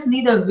 We just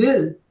need a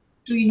will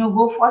to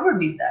go forward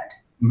with that.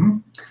 Mm-hmm.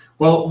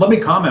 Well, let me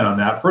comment on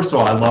that. First of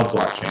all, I love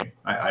blockchain.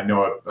 I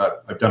know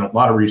I've done a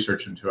lot of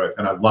research into it,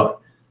 and I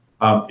love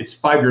it. It's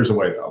 5 years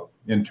away, though,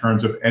 in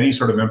terms of any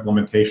sort of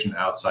implementation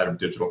outside of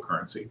digital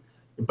currency.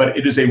 But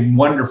it is a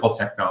wonderful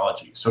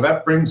technology. So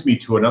that brings me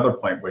to another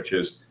point, which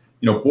is,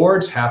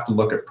 boards have to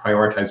look at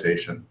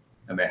prioritization,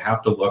 and they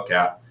have to look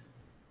at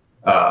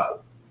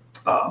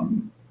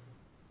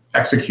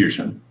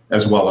execution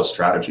as well as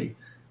strategy.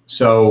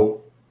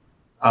 So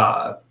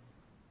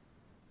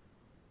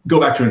go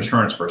back to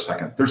insurance for a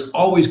second. There's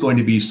always going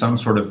to be some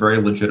sort of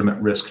very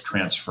legitimate risk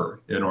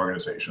transfer in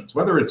organizations,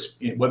 whether it's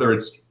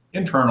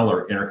internal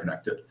or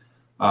interconnected.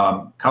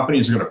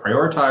 Companies are going to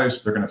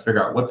prioritize. They're going to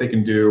figure out what they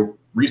can do.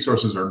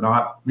 Resources are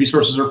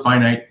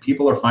finite.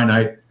 People are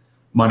finite.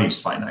 Money's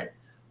finite.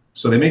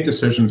 So they make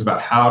decisions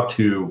about how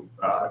to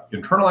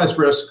internalize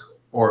risk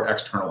or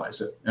externalize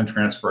it and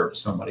transfer it to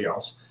somebody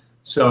else.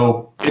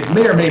 So it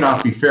may or may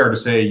not be fair to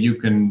say you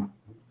can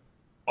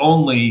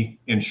only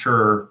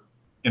insure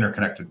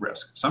interconnected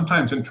risk.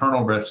 Sometimes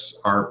internal risks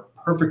are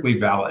perfectly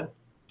valid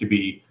to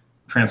be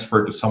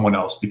transferred to someone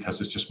else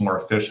because it's just more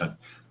efficient.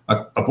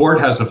 A board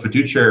has a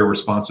fiduciary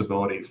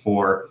responsibility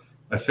for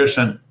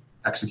efficient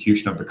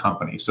execution of the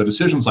company. So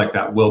decisions like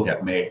that will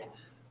get made.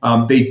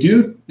 They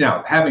do,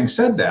 now, having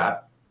said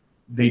that,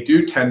 they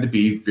do tend to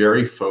be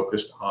very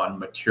focused on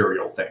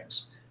material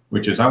things,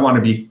 which is I want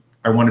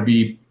to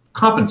be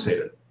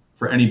compensated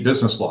for any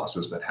business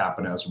losses that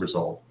happen as a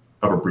result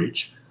of a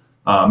breach,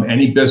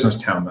 any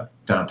business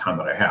downtime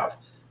that I have,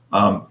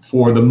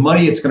 for the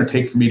money it's going to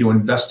take for me to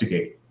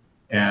investigate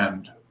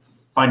and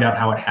find out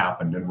how it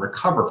happened and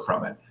recover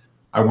from it.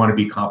 I want to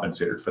be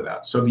compensated for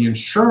that. So the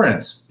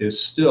insurance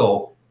is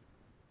still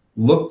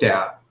looked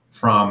at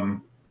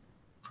from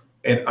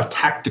a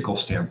tactical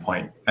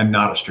standpoint and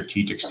not a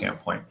strategic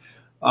standpoint.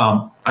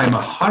 I'm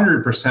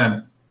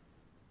 100%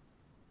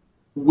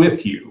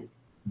 with you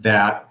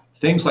that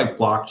things like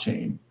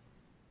blockchain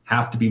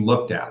have to be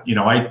looked at.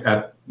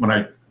 When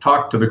I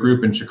talked to the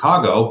group in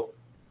Chicago,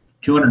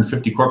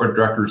 250 corporate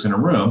directors in a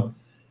room,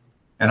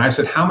 and I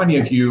said, how many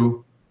of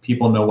you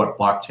people know what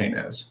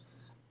blockchain is?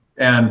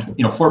 And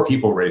 4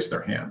 people raised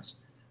their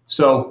hands.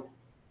 So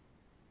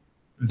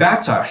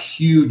that's a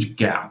huge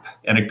gap,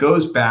 and it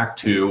goes back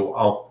to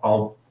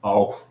I'll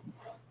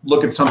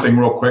look at something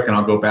real quick, and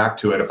I'll go back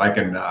to it if I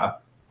can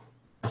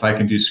if I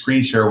can do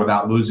screen share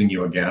without losing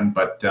you again,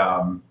 but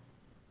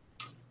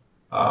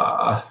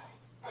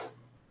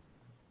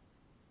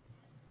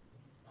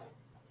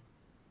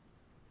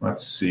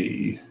let's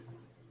see.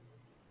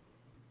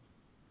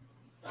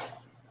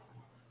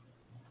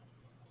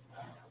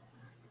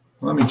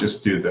 Let me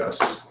just do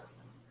this.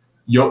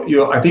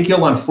 I think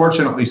you'll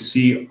unfortunately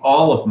see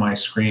all of my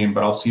screen,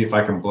 but I'll see if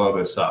I can blow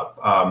this up.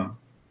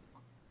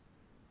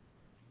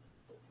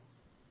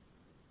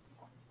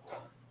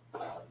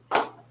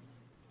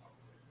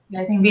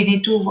 I think we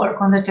need to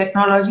work on the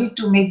technology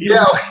to make this.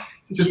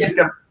 Just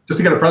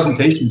to get a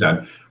presentation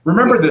done.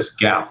 Remember this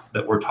gap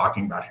that we're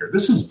talking about here.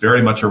 This is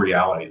very much a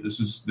reality. This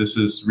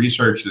is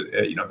research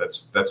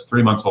that's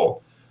 3 months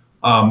old.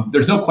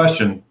 There's no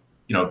question,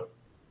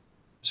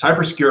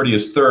 cybersecurity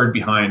is third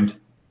behind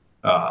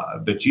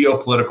the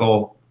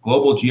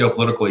global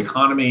geopolitical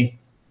economy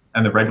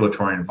and the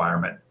regulatory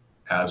environment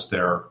as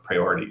their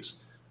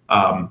priorities.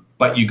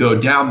 But you go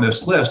down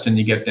this list and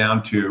you get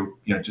down to,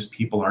 just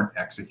people aren't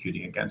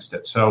executing against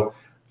it. So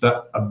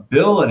the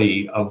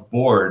ability of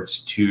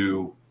boards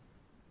to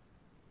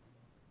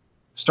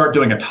start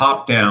doing a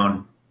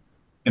top-down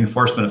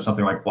enforcement of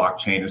something like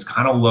blockchain is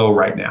kind of low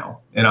right now.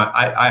 And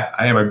I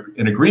am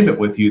in agreement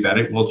with you that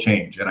it will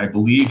change. And I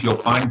believe you'll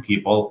find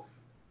people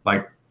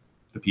like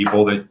the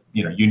people that,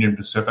 Union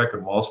Pacific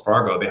and Wells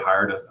Fargo, they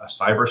hired a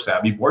cyber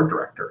savvy board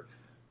director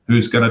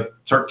who's going to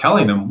start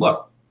telling them,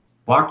 look,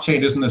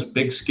 blockchain isn't this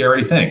big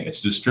scary thing.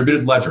 It's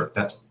distributed ledger.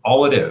 That's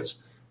all it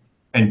is.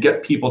 And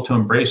get people to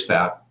embrace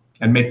that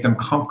and make them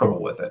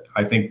comfortable with it.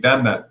 I think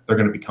then that they're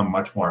going to become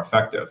much more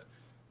effective.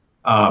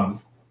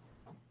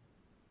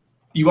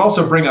 You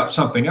also bring up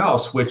something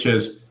else, which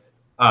is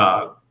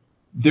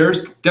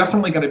there's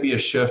definitely going to be a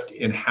shift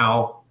in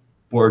how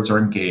boards are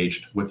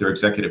engaged with their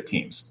executive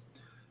teams.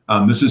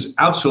 This is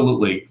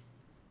absolutely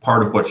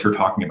part of what you're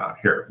talking about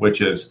here,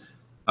 which is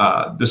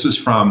this is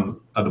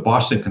from the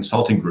Boston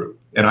Consulting Group.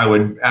 And I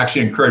would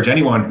actually encourage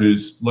anyone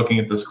who's looking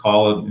at this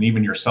call and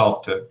even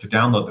yourself to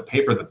download the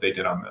paper that they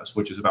did on this,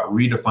 which is about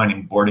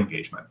redefining board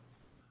engagement.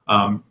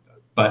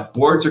 But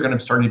boards are going to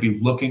start to be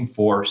looking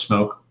for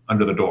smoke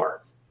under the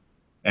door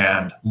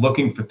and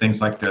looking for things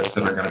like this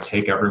that are going to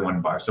take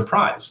everyone by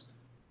surprise.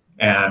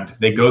 And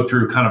they go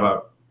through kind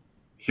of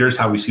here's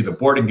how we see the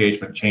board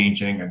engagement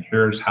changing, and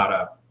here's how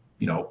to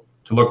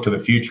look to the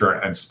future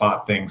and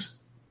spot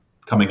things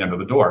coming under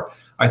the door.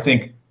 I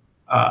think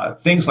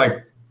things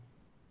like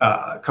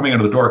coming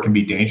under the door can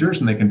be dangers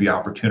and they can be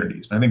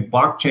opportunities. And I think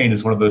blockchain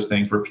is one of those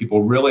things where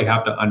people really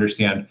have to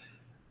understand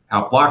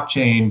how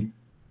blockchain,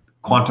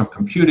 quantum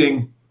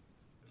computing,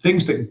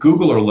 things that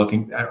Google are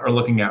looking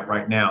at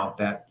right now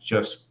that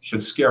just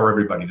should scare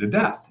everybody to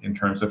death in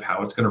terms of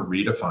how it's going to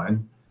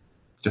redefine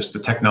just the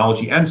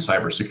technology and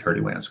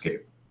cybersecurity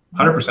landscape.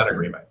 100%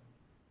 agreement.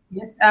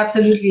 Yes,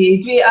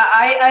 absolutely.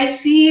 I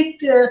see it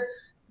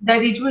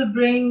that it will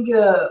bring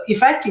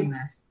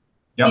effectiveness.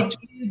 Yep. It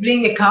will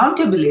bring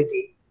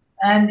accountability,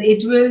 and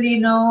it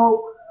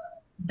will,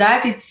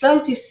 that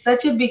itself is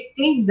such a big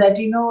thing that,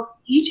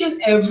 each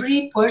and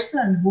every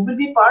person who will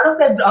be part of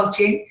that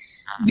blockchain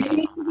will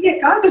need to be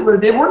accountable.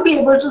 They won't be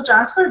able to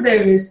transfer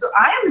their risk. So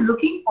I am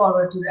looking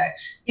forward to that.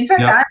 In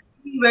fact, I'm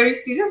thinking very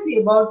seriously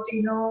about,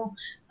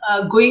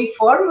 going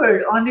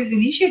forward on this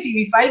initiative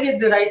if I get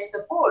the right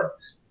support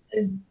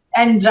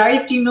and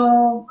right,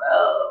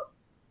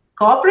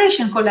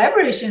 cooperation,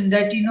 collaboration,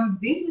 that,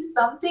 this is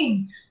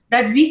something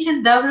that we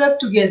can develop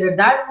together.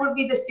 That would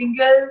be the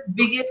single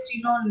biggest,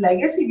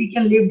 legacy we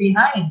can leave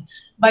behind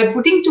by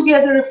putting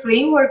together a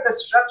framework, a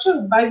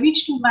structure by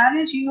which to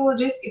manage,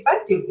 risk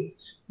effectively.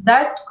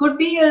 That could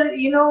be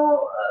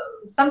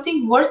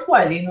something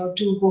worthwhile,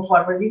 to go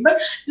forward with.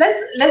 But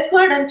let's go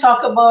ahead and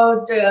talk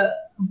about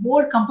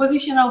board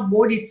composition of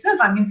board itself.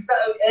 I mean, so,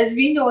 as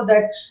we know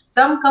that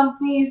some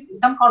companies,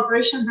 some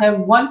corporations have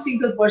one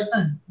single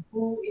person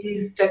who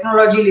is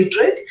technology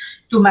literate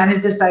to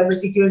manage the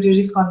cybersecurity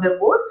risk on their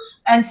board,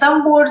 and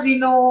some boards,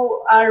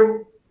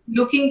 are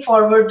looking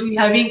forward to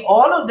having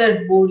all of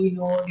their board,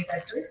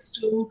 directors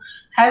to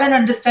have an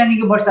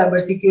understanding about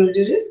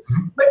cybersecurity risk.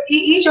 But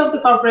each of the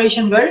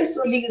corporation varies.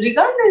 So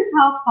regardless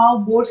of how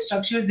boards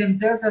structure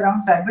themselves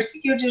around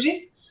cybersecurity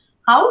risk,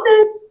 how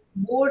does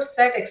board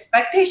set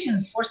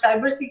expectations for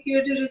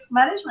cybersecurity risk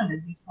management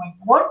at this point?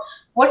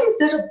 What is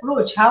their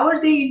approach? How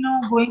are they,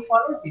 going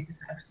forward with the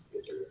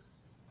cybersecurity risk?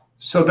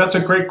 So that's a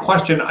great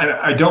question.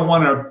 I don't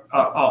want to.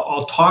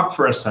 I'll talk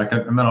for a second,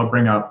 and then I'll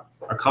bring up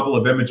a couple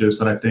of images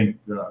that I think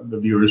the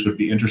viewers would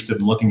be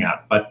interested in looking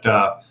at. But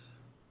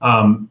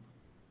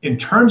in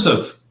terms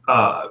of,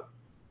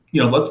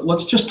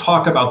 let's just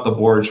talk about the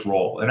board's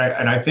role. And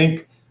I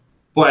think,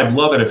 boy, I'd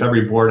love it if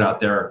every board out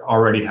there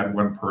already had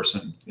one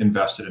person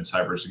invested in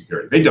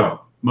cybersecurity. They don't.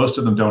 Most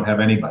of them don't have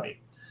anybody.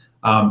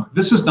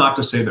 This is not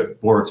to say that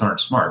boards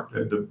aren't smart.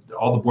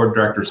 All the board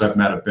directors I've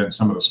met have been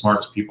some of the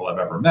smartest people I've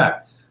ever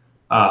met.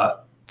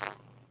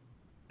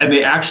 And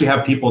they actually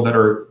have people that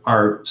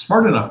are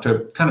smart enough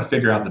to kind of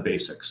figure out the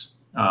basics.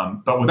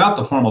 But without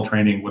the formal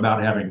training,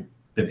 without having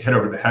been hit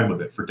over the head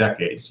with it for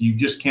decades, you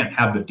just can't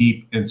have the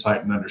deep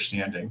insight and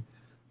understanding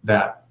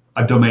that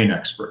a domain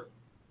expert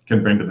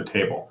can bring to the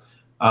table.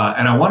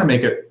 And I want to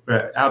make it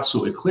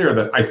absolutely clear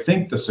that I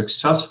think the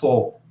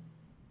successful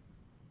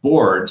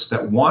boards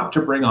that want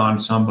to bring on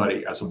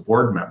somebody as a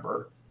board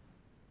member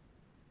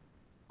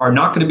are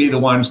not going to be the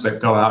ones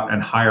that go out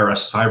and hire a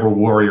cyber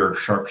warrior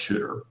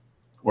sharpshooter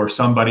or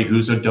somebody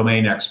who's a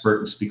domain expert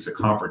and speaks at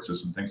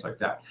conferences and things like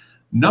that.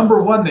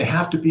 Number one, they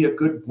have to be a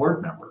good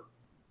board member,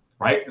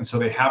 right? And so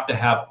they have to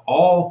have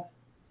all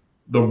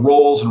the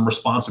roles and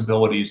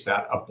responsibilities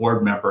that a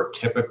board member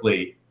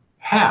typically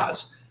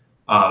has.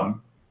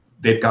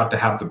 They've got to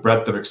have the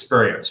breadth of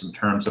experience in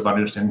terms of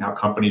understanding how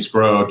companies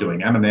grow,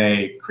 doing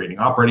M&A, creating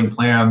operating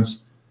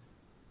plans,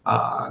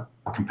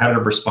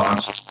 competitive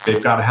response.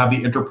 They've got to have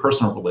the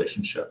interpersonal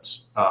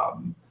relationships,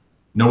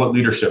 know what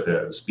leadership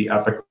is, be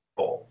ethical,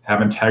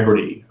 have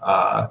integrity,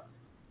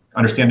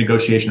 understand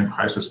negotiation and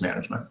crisis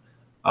management.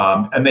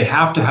 And they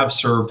have to have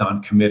served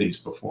on committees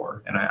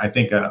before. And I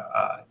think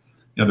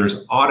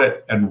there's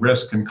audit and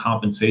risk and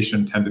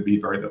compensation tend to be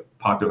very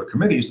popular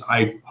committees.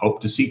 I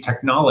hope to see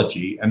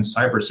technology and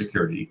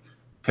cybersecurity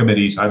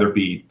committees either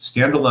be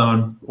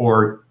standalone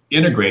or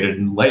integrated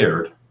and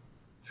layered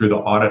through the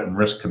audit and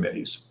risk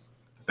committees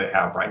that they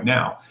have right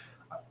now.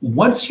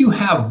 Once you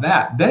have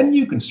that, then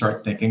you can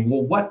start thinking,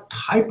 well, what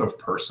type of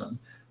person,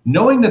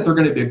 knowing that they're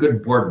going to be a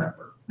good board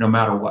member, no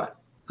matter what,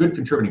 good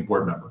contributing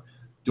board member.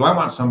 Do I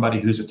want somebody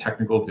who's a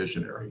technical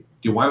visionary?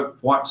 Do I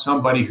want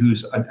somebody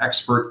who's an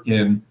expert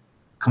in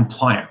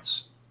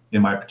compliance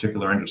in my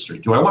particular industry?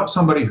 Do I want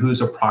somebody who's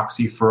a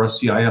proxy for a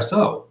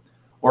CISO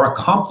or a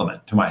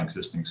complement to my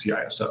existing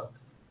CISO?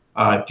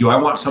 Do I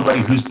want somebody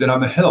who's been on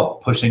the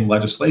Hill pushing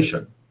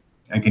legislation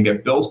and can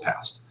get bills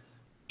passed?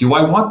 Do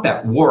I want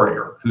that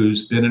warrior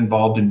who's been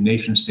involved in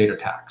nation state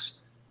attacks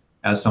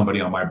as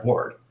somebody on my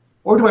board?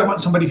 Or do I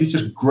want somebody who's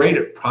just great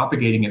at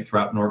propagating it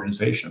throughout an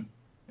organization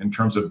in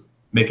terms of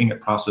making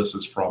it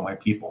processes for all my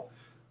people?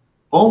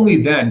 Only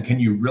then can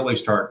you really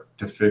start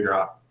to figure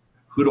out,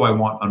 who do I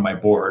want on my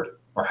board,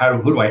 or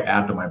who do I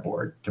add to my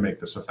board to make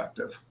this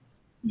effective?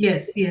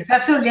 Yes,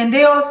 absolutely. And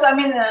they also,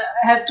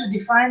 have to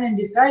define and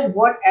decide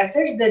what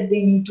assets that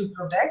they need to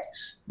protect.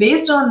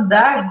 Based on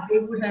that, they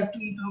would have to,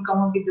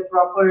 come up with the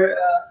proper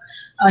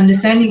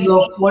understanding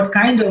of what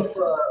kind of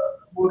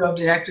board of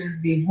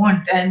directors they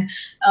want. And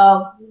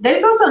there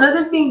is also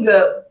another thing.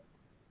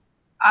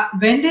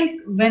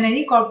 When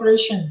any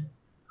corporation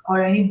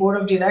or any board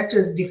of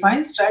directors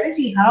defines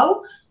strategy,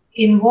 how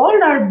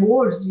involved are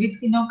boards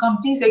with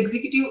companies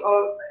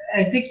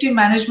executive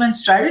management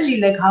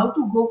strategy, like how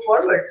to go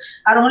forward?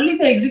 Are only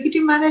the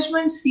executive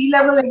management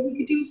C-level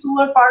executives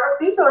who are part of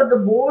this, or the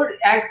board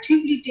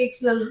actively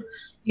takes a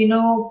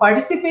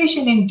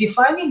participation in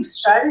defining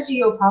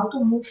strategy of how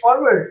to move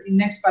forward in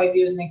next 5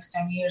 years, next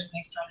 10 years,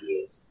 next 20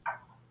 years?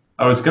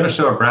 I was going to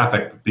show a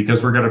graphic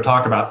because we're going to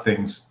talk about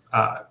things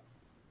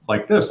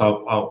like this.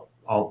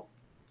 I'll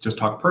just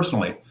talk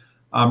personally.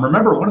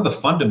 Remember, one of the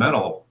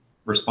fundamental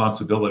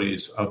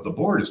responsibilities of the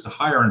board is to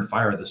hire and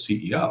fire the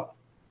CEO.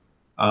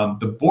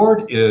 The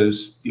board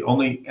is the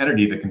only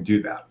entity that can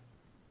do that.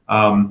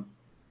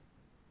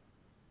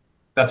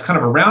 That's kind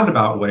of a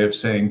roundabout way of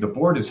saying the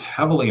board is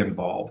heavily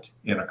involved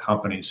in a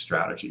company's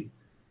strategy.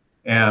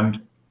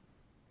 And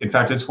in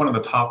fact, it's one of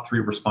the top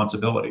 3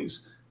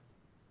 responsibilities.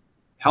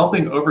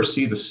 Helping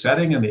oversee the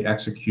setting and the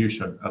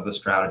execution of the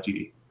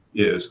strategy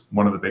is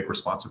one of the big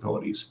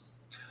responsibilities.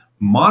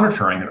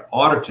 Monitoring and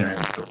auditing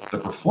the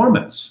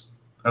performance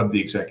of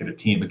the executive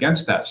team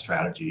against that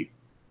strategy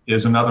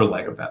is another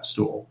leg of that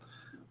stool.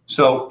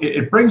 So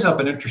it brings up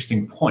an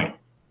interesting point.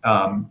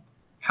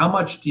 How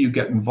much do you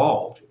get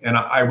involved? And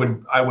I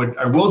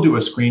will do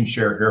a screen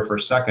share here for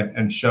a second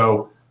and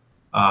show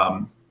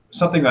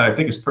something that I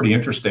think is pretty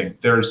interesting.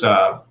 There's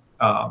I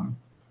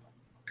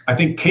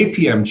think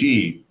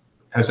KPMG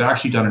has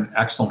actually done an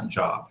excellent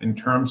job in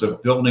terms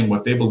of building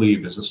what they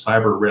believe is a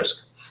cyber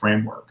risk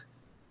framework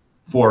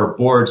for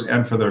boards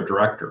and for their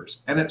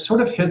directors. And it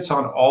sort of hits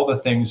on all the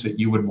things that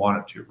you would want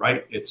it to,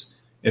 right?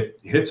 It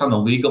hits on the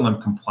legal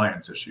and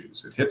compliance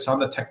issues. It hits on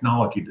the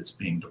technology that's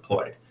being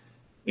deployed.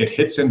 It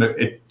hits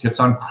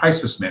on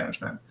crisis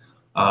management,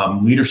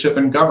 leadership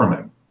and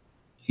government,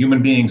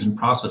 human beings and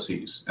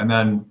processes, and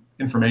then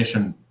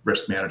information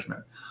risk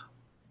management.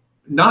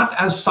 Not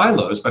as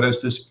silos, but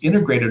as this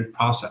integrated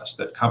process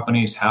that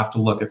companies have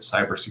to look at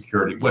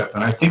cybersecurity with.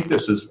 And I think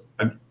this is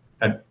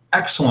an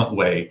excellent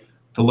way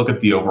to look at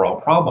the overall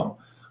problem.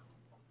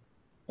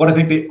 What I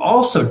think they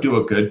also do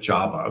a good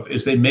job of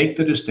is they make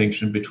the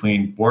distinction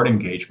between board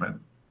engagement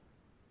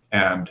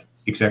and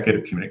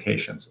executive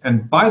communications.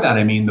 And by that,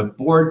 I mean the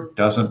board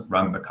doesn't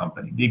run the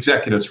company. The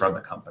executives run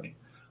the company.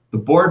 The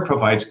board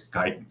provides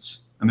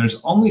guidance. And there's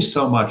only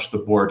so much the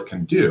board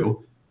can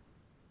do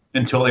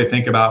until they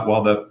think about,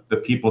 well, the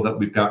people that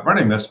we've got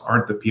running this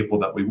aren't the people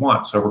that we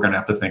want. So we're going to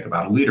have to think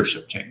about a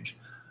leadership change.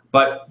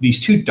 But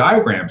these 2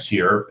 diagrams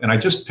here, and I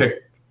just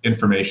picked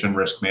information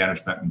risk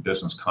management and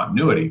business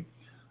continuity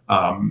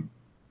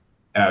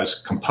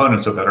as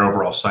components of that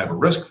overall cyber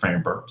risk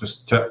framework,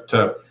 just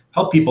to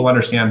help people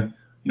understand,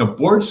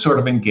 boards sort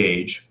of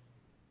engage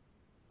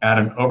at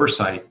an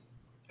oversight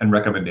and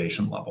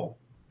recommendation level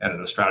and at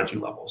a strategy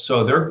level.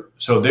 So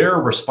their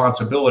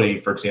responsibility,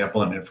 for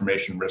example, in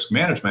information risk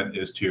management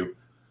is to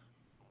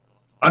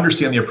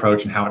understand the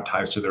approach and how it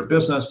ties to their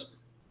business,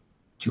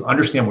 to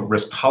understand what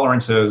risk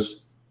tolerance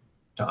is,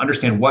 to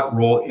understand what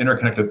role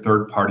interconnected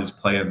third parties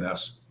play in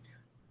this,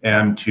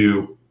 and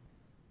to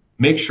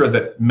make sure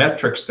that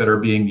metrics that are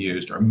being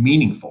used are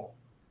meaningful.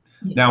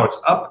 Yes. Now it's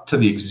up to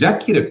the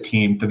executive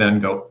team to then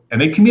go, and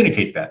they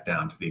communicate that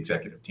down to the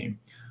executive team.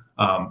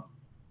 The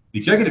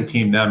executive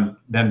team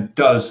then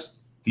does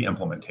the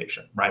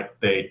implementation, right?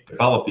 They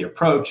develop the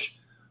approach,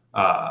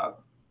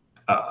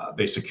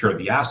 they secure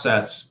the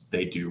assets,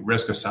 they do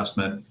risk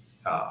assessment,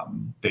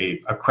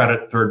 they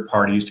accredit third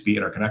parties to be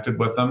interconnected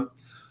with them,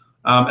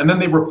 and then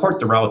they report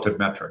the relative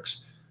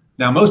metrics.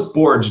 Now, most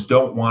boards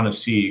don't want to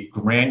see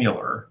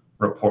granular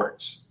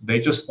reports. They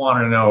just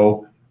want to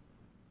know,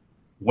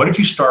 what did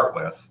you start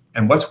with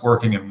and what's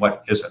working and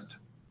what isn't?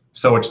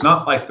 So it's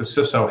not like the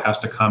CISO has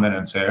to come in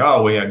and say,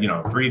 oh, we had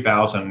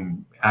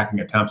 3,000 hacking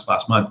attempts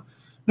last month.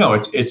 No,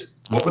 it's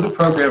what were the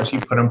programs you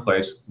put in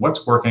place,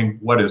 what's working,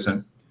 what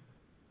isn't.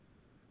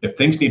 If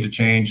things need to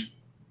change,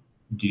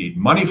 do you need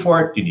money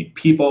for it? Do you need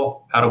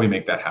people? How do we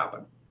make that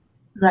happen?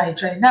 Right.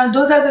 Now,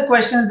 those are the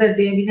questions that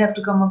we have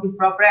to come up with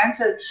proper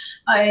answer.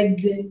 I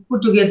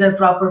put together a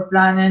proper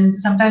plan, and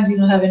sometimes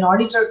have an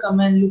auditor come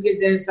and look at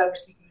their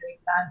cybersecurity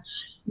plan.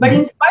 But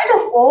in spite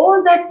of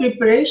all that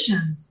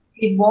preparations,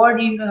 a board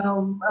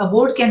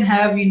can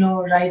have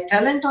right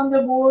talent on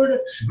the board.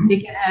 They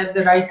can have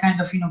the right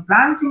kind of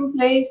plans in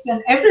place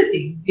and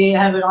everything. They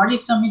have an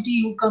audit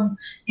committee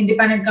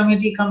independent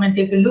committee come and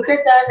take a look at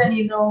that and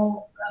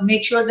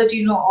make sure that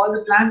all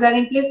the plans are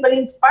in place. But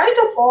in spite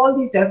of all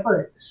this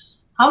effort,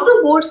 how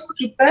do boards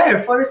prepare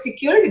for a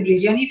security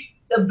breach? And if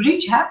the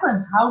breach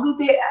happens, how do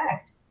they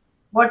act?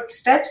 What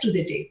steps do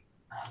they take?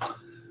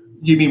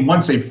 You mean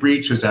once a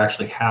breach has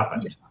actually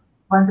happened? Yeah.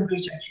 Once a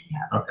breach actually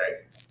happens.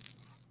 Okay.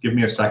 Give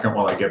me a second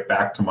while I get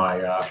back to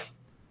my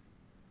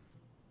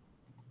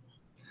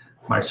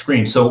my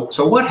screen. So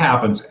what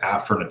happens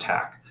after an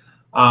attack?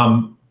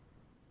 I'd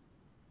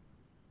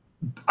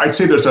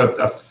say there's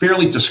a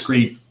fairly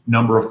discrete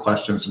number of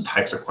questions and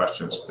types of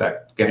questions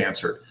that get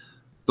answered.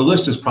 The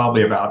list is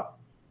probably about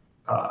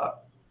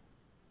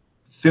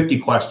 50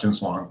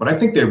 questions long, but I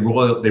think they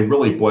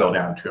really boil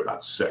down to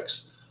about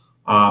 6.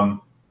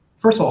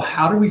 First of all,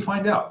 how did we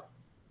find out?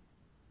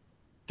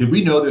 Did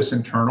we know this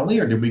internally,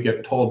 or did we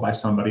get told by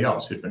somebody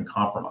else who'd been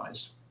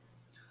compromised?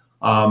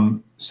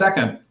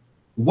 Second,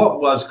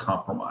 what was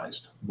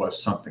compromised?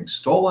 Was something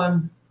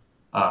stolen?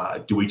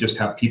 Do we just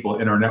have people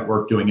in our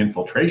network doing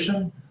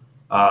infiltration?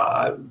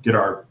 Did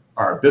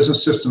our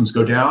business systems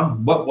go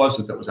down? What was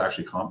it that was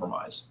actually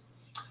compromised?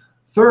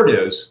 Third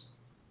is,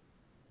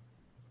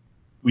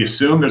 we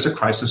assume there's a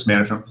crisis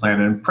management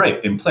plan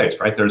in place,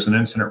 right? There's an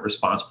incident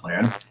response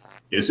plan.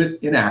 Is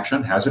it in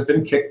action? Has it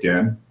been kicked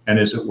in? And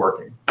is it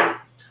working?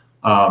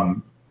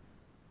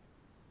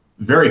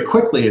 Very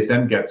quickly, it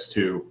then gets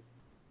to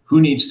who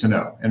needs to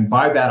know. And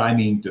by that, I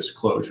mean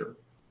disclosure.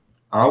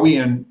 Are we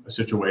in a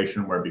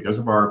situation where, because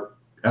of our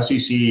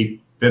SEC,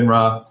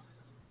 FINRA,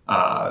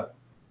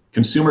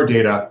 consumer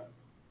data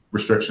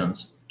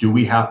restrictions, do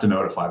we have to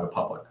notify the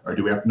public, or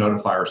do we have to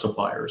notify our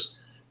suppliers?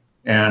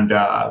 And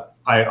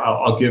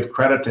I'll give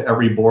credit to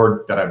every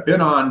board that I've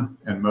been on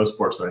and most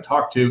boards that I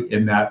talk to,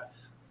 in that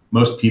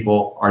most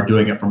people are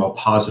doing it from a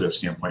positive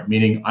standpoint,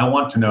 meaning I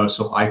want to know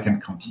so I can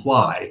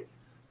comply,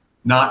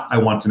 not I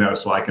want to know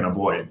so I can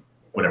avoid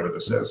whatever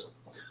this is.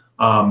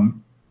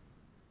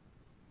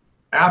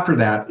 After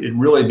that, it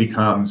really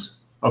becomes,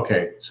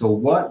 okay, so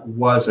what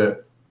was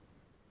it,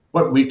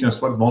 what weakness,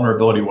 what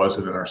vulnerability was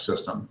it in our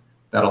system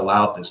that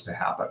allowed this to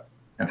happen,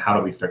 and how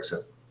do we fix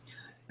it?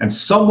 And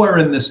somewhere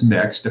in this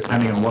mix,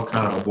 depending on what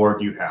kind of a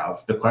board you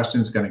have, the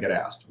question is going to get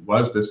asked,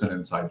 was this an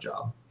inside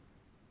job?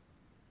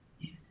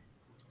 Yes.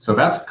 So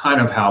that's kind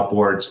of how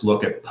boards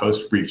look at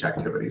post-breach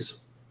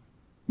activities.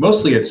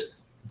 Mostly it's,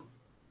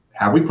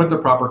 have we put the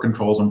proper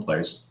controls in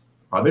place?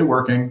 Are they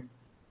working?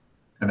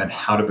 And then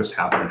how did this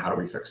happen, and how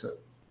do we fix it?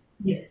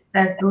 Yes,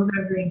 those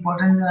are the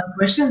important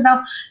questions.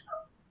 Now,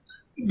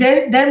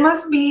 there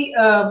must be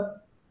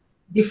a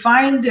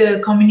defined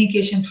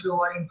communication flow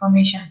or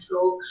information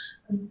flow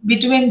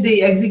between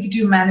the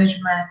executive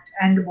management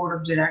and the board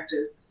of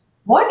directors.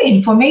 What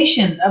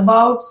information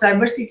about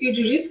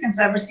cybersecurity risk and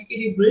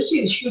cybersecurity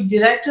breaches should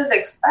directors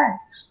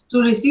expect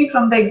to receive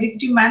from the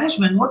executive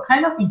management? What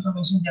kind of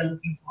information they're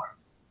looking for?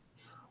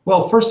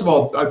 Well, first of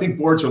all, I think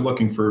boards are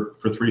looking for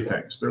 3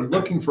 things. They're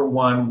looking for,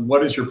 one,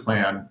 what is your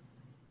plan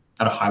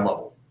at a high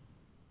level?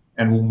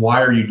 And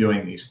why are you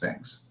doing these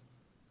things?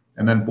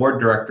 And then board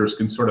directors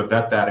can sort of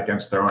vet that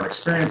against their own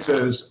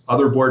experiences,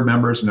 other board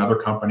members and other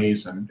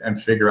companies,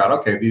 and figure out,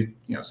 okay,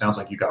 sounds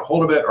like you got a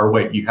hold of it, or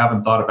wait, you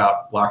haven't thought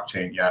about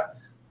blockchain yet.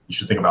 You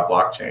should think about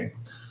blockchain.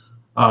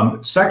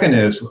 Second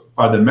is,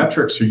 are the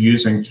metrics you're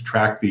using to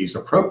track these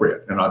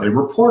appropriate? And are they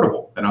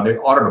reportable? And are they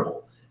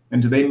auditable? And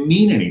do they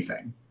mean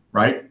anything?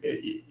 Right?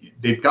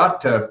 They've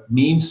got to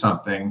mean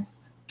something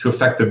to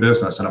affect the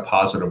business in a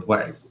positive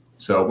way.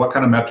 So what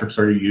kind of metrics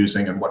are you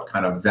using and what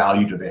kind of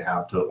value do they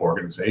have to the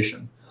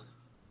organization?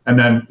 And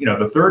then,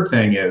 the third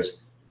thing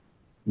is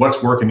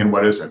what's working and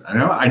what isn't.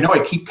 I know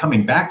I keep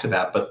coming back to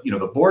that, but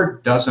the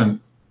board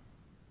doesn't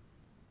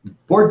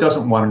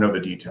want to know the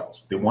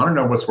details. They want to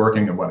know what's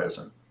working and what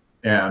isn't.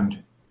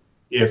 And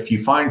if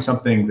you find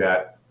something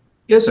that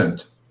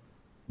isn't,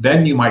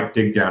 then you might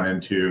dig down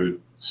into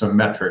some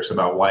metrics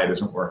about why it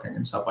isn't working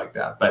and stuff like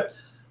that. But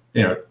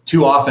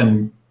too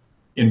often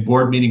in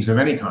board meetings of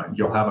any kind,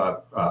 you'll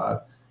have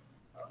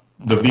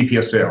the VP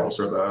of sales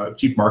or the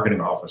chief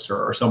marketing officer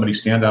or somebody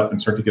stand up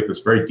and start to give this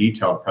very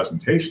detailed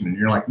presentation, and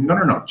you're like,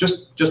 no,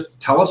 just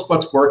tell us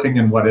what's working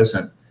and what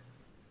isn't,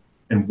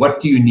 and what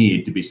do you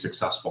need to be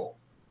successful.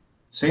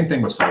 Same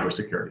thing with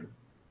cybersecurity.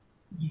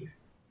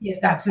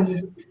 Yes,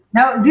 absolutely.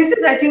 Now, this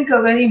is, I think,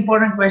 a very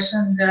important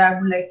question that I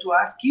would like to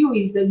ask you,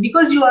 is that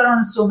because you are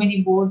on so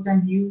many boards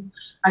and you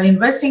are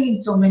investing in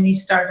so many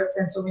startups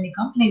and so many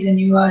companies, and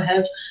you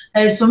have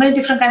had so many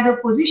different kinds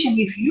of positions,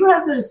 if you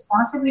have the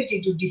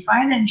responsibility to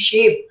define and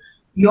shape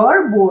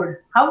your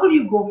board, how will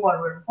you go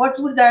forward? What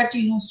would that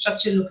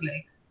structure look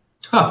like?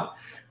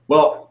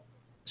 Well,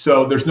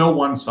 so there's no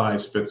one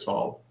size fits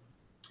all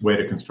way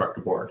to construct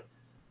a board.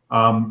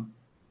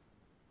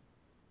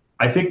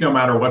 I think no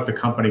matter what the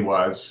company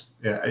was,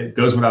 it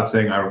goes without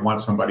saying I would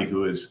want somebody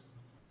who is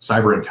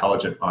cyber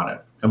intelligent on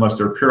it, unless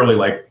they're purely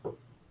like,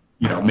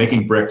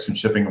 making bricks and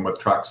shipping them with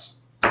trucks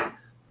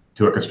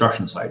to a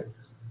construction site.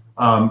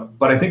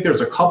 But I think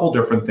there's a couple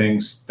different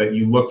things that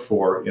you look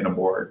for in a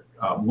board.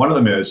 One of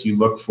them is you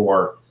look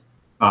for,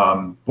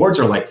 boards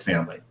are like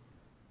family.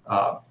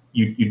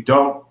 You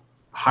don't,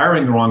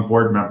 hiring the wrong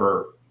board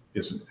member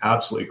is an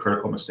absolutely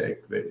critical mistake.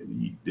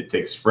 It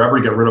takes forever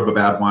to get rid of a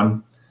bad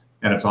one,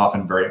 and it's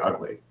often very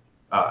ugly.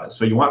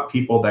 So you want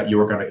people that you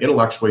are going to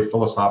intellectually,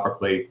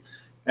 philosophically,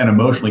 and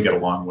emotionally get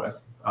along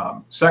with.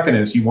 Second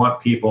is you want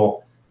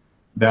people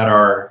that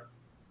are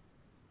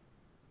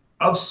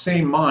of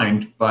same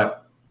mind,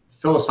 but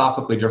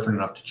philosophically different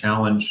enough to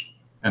challenge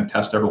and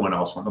test everyone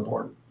else on the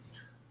board.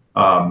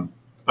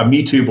 A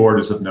Me Too board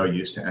is of no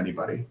use to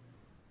anybody.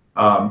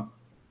 But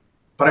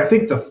I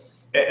think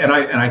and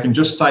I can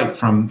just cite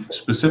from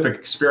specific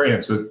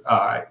experiences.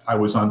 I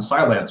was on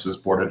Cylance's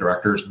board of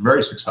directors,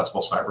 very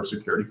successful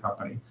cybersecurity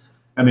company,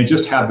 and they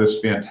just had this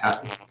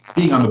fantastic.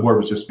 Being on the board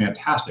was just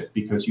fantastic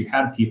because you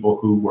had people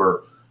who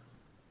were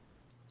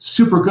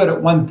super good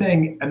at one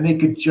thing, and they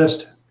could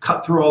just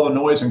cut through all the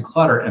noise and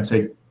clutter and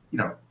say,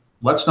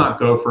 let's not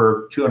go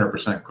for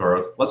 200%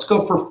 growth. Let's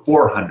go for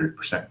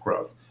 400%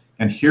 growth,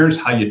 and here's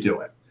how you do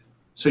it.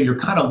 So you're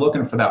kind of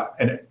looking for that,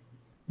 and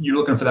you're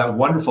looking for that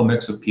wonderful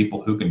mix of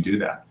people who can do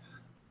that.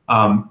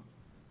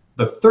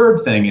 The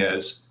third thing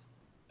is,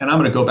 and I'm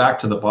going to go back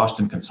to the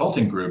Boston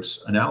Consulting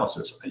Group's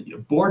analysis,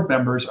 board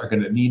members are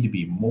going to need to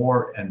be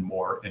more and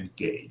more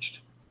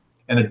engaged.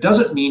 And it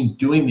doesn't mean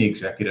doing the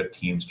executive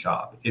team's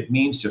job. It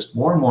means just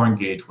more and more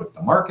engaged with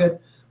the market,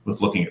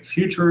 with looking at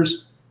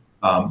futures,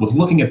 with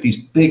looking at these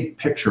big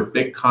picture,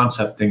 big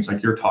concept things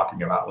like you're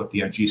talking about with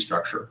the NG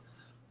structure,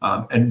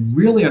 and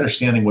really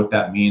understanding what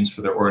that means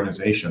for their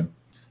organization.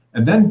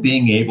 And then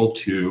being able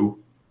to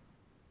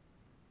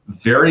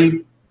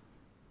very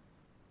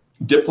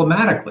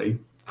diplomatically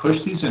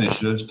push these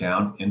initiatives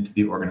down into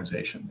the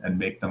organization and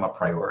make them a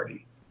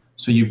priority.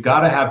 So you've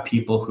got to have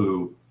people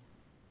who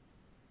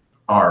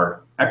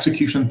are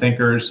execution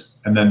thinkers,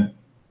 and then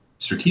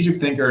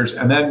strategic thinkers,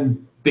 and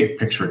then big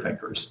picture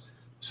thinkers.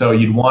 So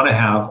you'd want to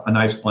have a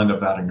nice blend of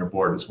that on your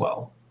board as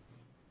well.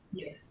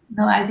 Yes.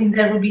 No, I think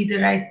that would be the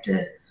right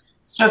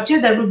structure.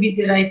 That would be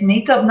the right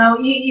makeup. Now,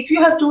 if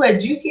you have to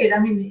educate,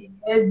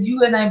 as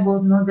you and I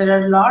both know, there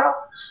are a lot of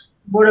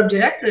board of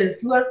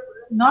directors who are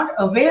not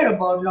aware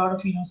about a lot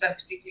of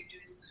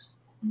cybersecurity risks.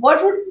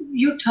 What would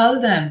you tell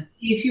them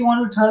if you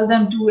want to tell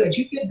them to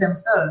educate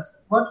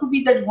themselves? What would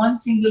be that one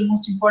single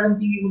most important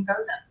thing you would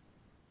tell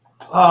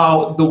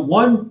them? The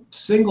one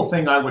single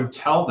thing I would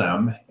tell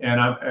them,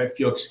 and if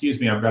you'll excuse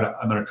me, I'm going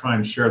to try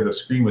and share the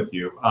screen with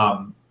you,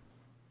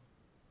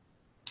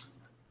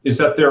 is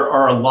that there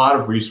are a lot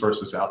of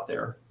resources out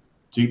there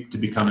to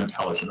become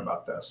intelligent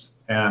about this.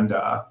 And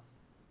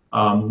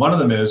one of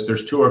them is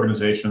there's two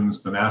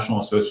organizations, the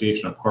National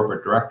Association of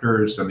Corporate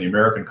Directors and the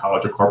American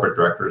College of Corporate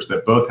Directors,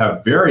 that both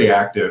have very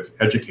active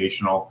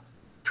educational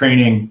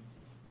training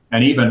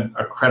and even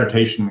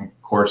accreditation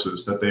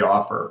courses that they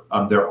offer.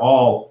 They're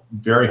all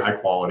very high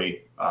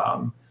quality.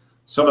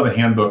 Some of the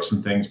handbooks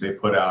and things they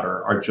put out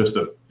are just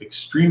of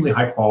extremely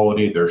high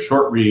quality. They're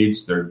short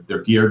reads. They're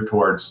geared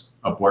towards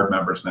a board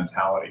member's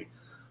mentality.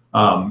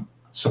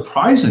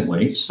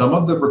 Surprisingly, some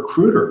of the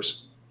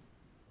recruiters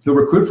who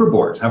recruit for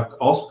boards have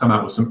also come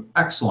out with some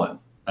excellent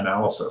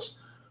analysis.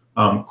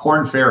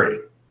 Korn Ferry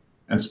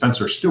and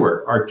Spencer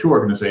Stuart are two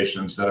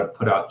organizations that have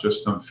put out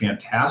just some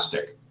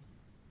fantastic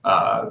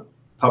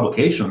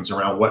publications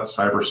around what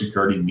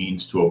cybersecurity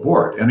means to a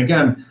board. And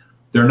again,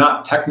 they're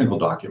not technical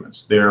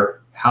documents.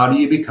 They're how do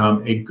you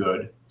become a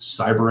good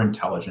cyber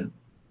intelligent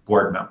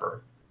board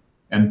member?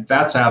 And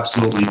that's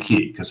absolutely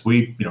key because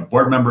we,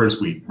 board members,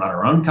 we run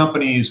our own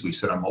companies, we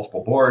sit on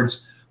multiple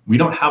boards. we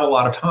don't have a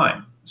lot of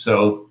time.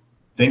 So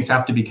things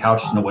have to be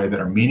couched in a way that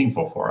are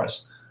meaningful for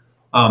us.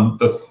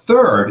 The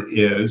third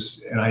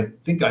is, and I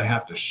think I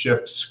have to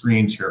shift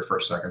screens here for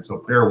a second, so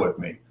bear with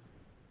me.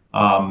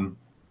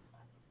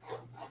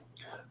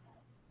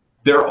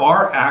 There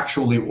are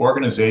actually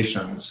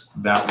organizations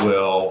that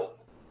will,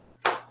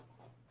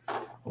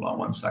 hold on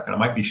one second, I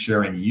might be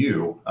sharing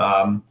you.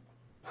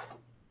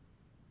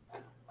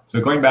 So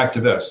going back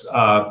to this,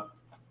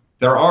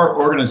 there are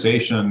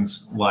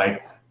organizations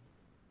like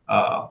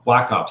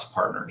Black Ops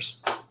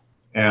Partners.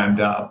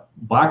 And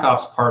Black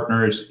Ops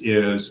Partners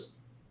is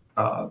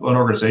an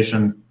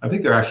organization, I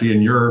think they're actually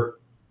in your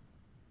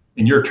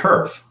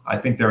turf. I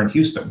think they're in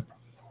Houston.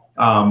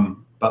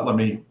 But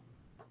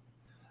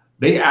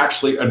they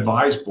actually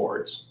advise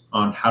boards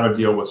on how to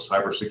deal with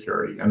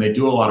cybersecurity. And they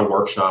do a lot of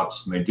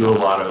workshops, and they do a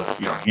lot of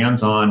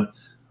hands-on.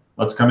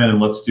 Let's come in and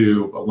let's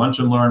do a lunch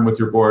and learn with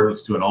your board.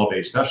 Let's do an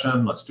all-day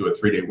session. Let's do a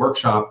 3-day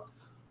workshop.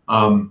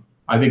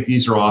 I think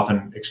these are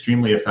often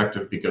extremely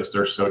effective because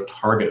they're so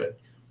targeted.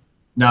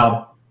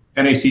 Now,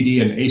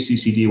 NACD and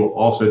ACCD will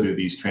also do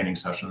these training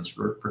sessions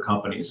for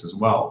companies as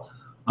well.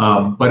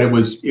 But it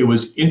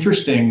was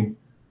interesting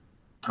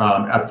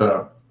at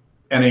the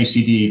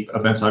NACD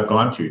events I've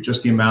gone to,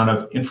 just the amount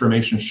of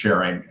information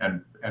sharing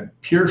and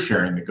peer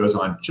sharing that goes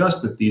on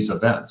just at these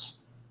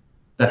events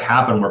that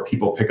happen, where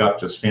people pick up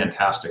just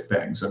fantastic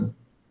things. And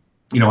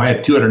I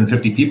had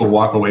 250 people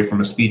walk away from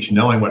a speech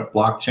knowing what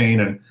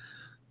blockchain and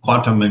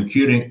quantum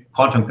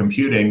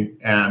computing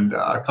and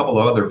a couple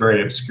of other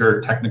very obscure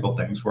technical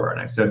things were.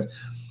 And I said,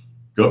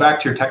 go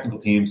back to your technical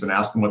teams and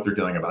ask them what they're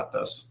doing about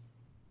this.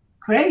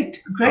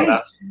 Great.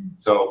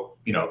 So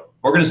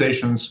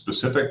organizations,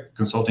 specific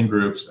consulting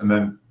groups, and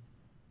then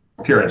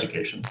peer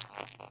education.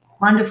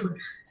 Wonderful.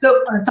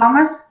 So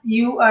Thomas,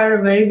 you are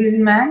a very busy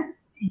man.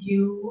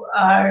 You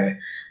are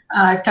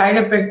tied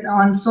up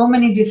on so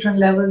many different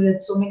levels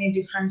at so many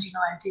different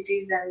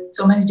entities and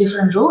so many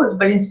different roles.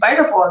 But in spite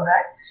of all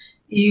that,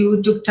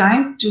 you took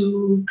time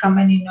to come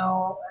and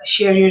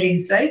share your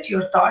insight,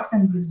 your thoughts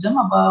and wisdom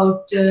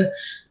about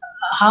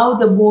how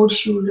the board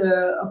should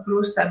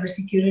approach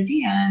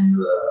cybersecurity and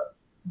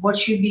what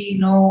should be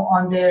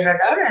on their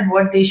radar and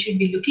what they should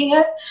be looking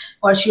at,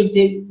 what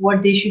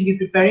they should be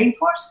preparing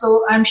for.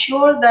 So I'm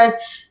sure that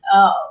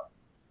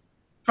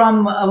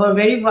from our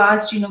very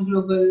vast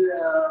global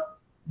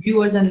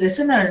viewers and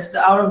listeners,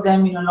 out of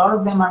them, a lot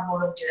of them are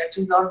board of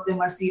directors, a lot of them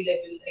are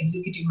C-level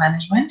executive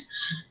management.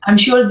 I'm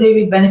sure they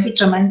will benefit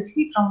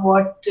tremendously from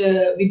what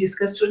we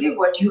discussed today,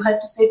 what you had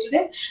to say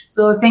today.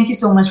 So thank you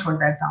so much for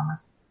that,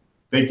 Thomas.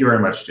 Thank you very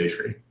much,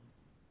 Jayshree.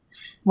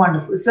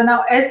 Wonderful. So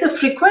now, as the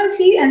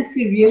frequency and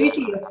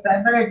severity of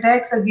cyber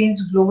attacks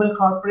against global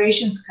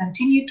corporations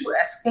continue to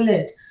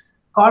escalate,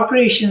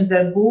 corporations,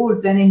 their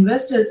boards and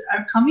investors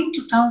are coming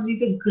to terms with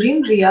the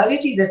grim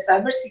reality that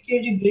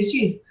cybersecurity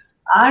breaches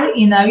are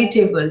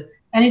inevitable,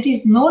 and it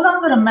is no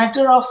longer a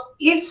matter of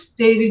if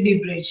they will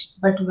be breached,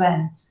 but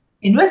when.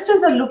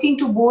 Investors are looking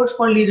to boards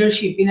for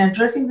leadership in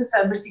addressing the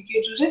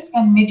cybersecurity risk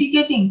and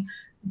mitigating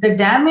the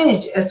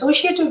damage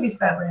associated with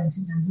cyber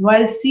incidents,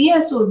 while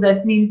CSOs,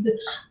 that means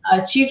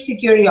Chief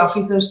Security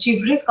Officers,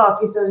 Chief Risk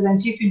Officers,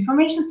 and Chief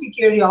Information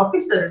Security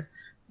Officers,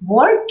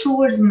 work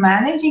towards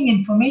managing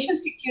information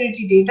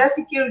security, data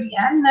security,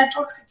 and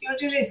network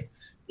security risk.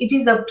 It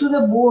is up to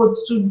the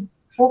boards to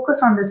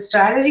focus on the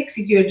strategic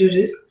security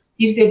risk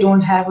if they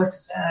don't have a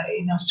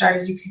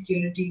strategic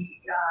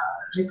security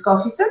risk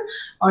officer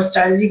or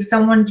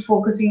someone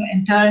focusing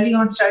entirely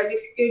on strategic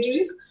security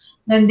risk.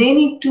 Then they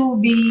need to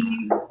be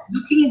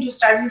looking into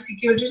strategic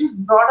security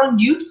risk brought on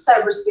due to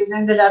cyberspace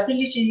and the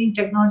rapidly changing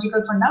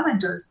technological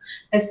fundamentals.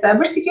 As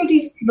cybersecurity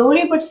is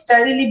slowly but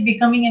steadily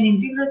becoming an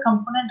integral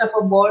component of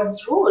a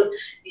board's role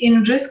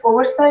in risk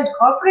oversight,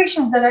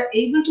 corporations that are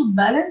able to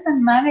balance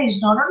and manage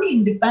not only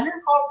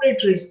independent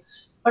corporate risk,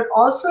 but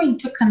also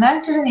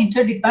interconnected and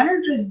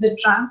interdependent risk that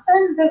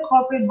transcends their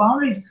corporate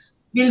boundaries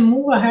will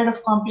move ahead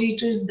of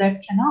competitors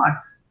that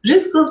cannot.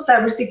 Risk Group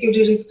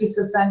Cybersecurity Risk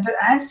Research Center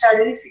and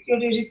Strategic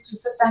Security Risk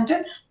Research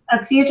Center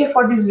are created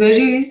for this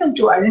very reason,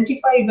 to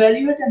identify,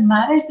 evaluate, and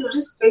manage the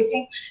risk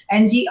facing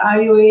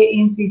NGIOA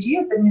in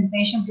CGS, that means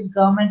nations with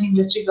government,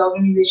 industries,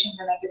 organizations,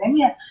 and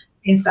academia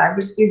in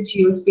cyberspace,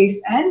 geospace,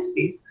 and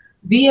space.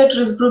 We at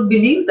Risk Group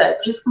believe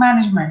that risk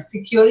management,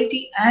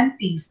 security, and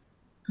peace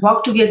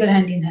work together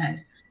hand in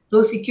hand.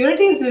 Though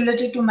security is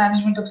related to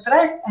management of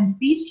threats and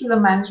peace to the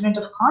management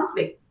of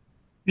conflict,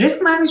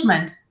 risk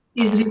management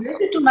is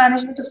related to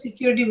management of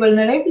security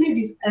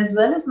vulnerabilities as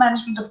well as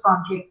management of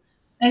conflict.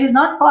 It is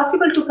not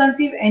possible to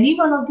conceive any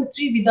one of the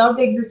three without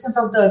the existence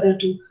of the other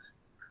two.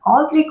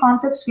 All three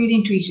concepts feed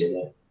into each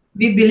other.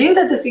 We believe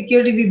that the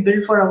security we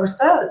build for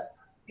ourselves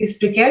is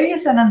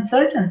precarious and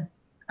uncertain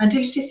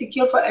until it is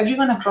secure for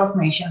everyone across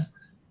nations.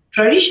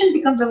 Tradition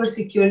becomes our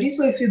security,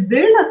 so if we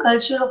build a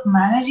culture of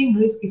managing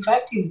risk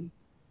effectively,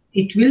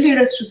 it will lead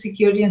us to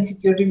security, and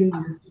security will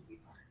lead us to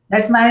peace.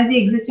 Let's manage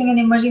the existing and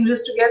emerging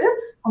risks together.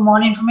 For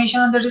more information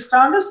on the Risk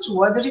Roundups, to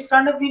watch the Risk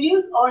Roundup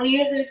videos, or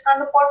hear the Risk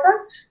Roundup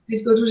podcast,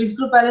 please go to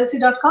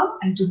riskgroupllc.com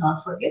and do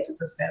not forget to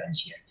subscribe and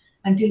share.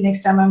 Until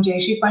next time, I'm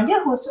Jayashree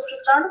Pandya, host of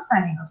Risk Roundup,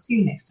 signing off. See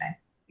you next time.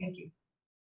 Thank you.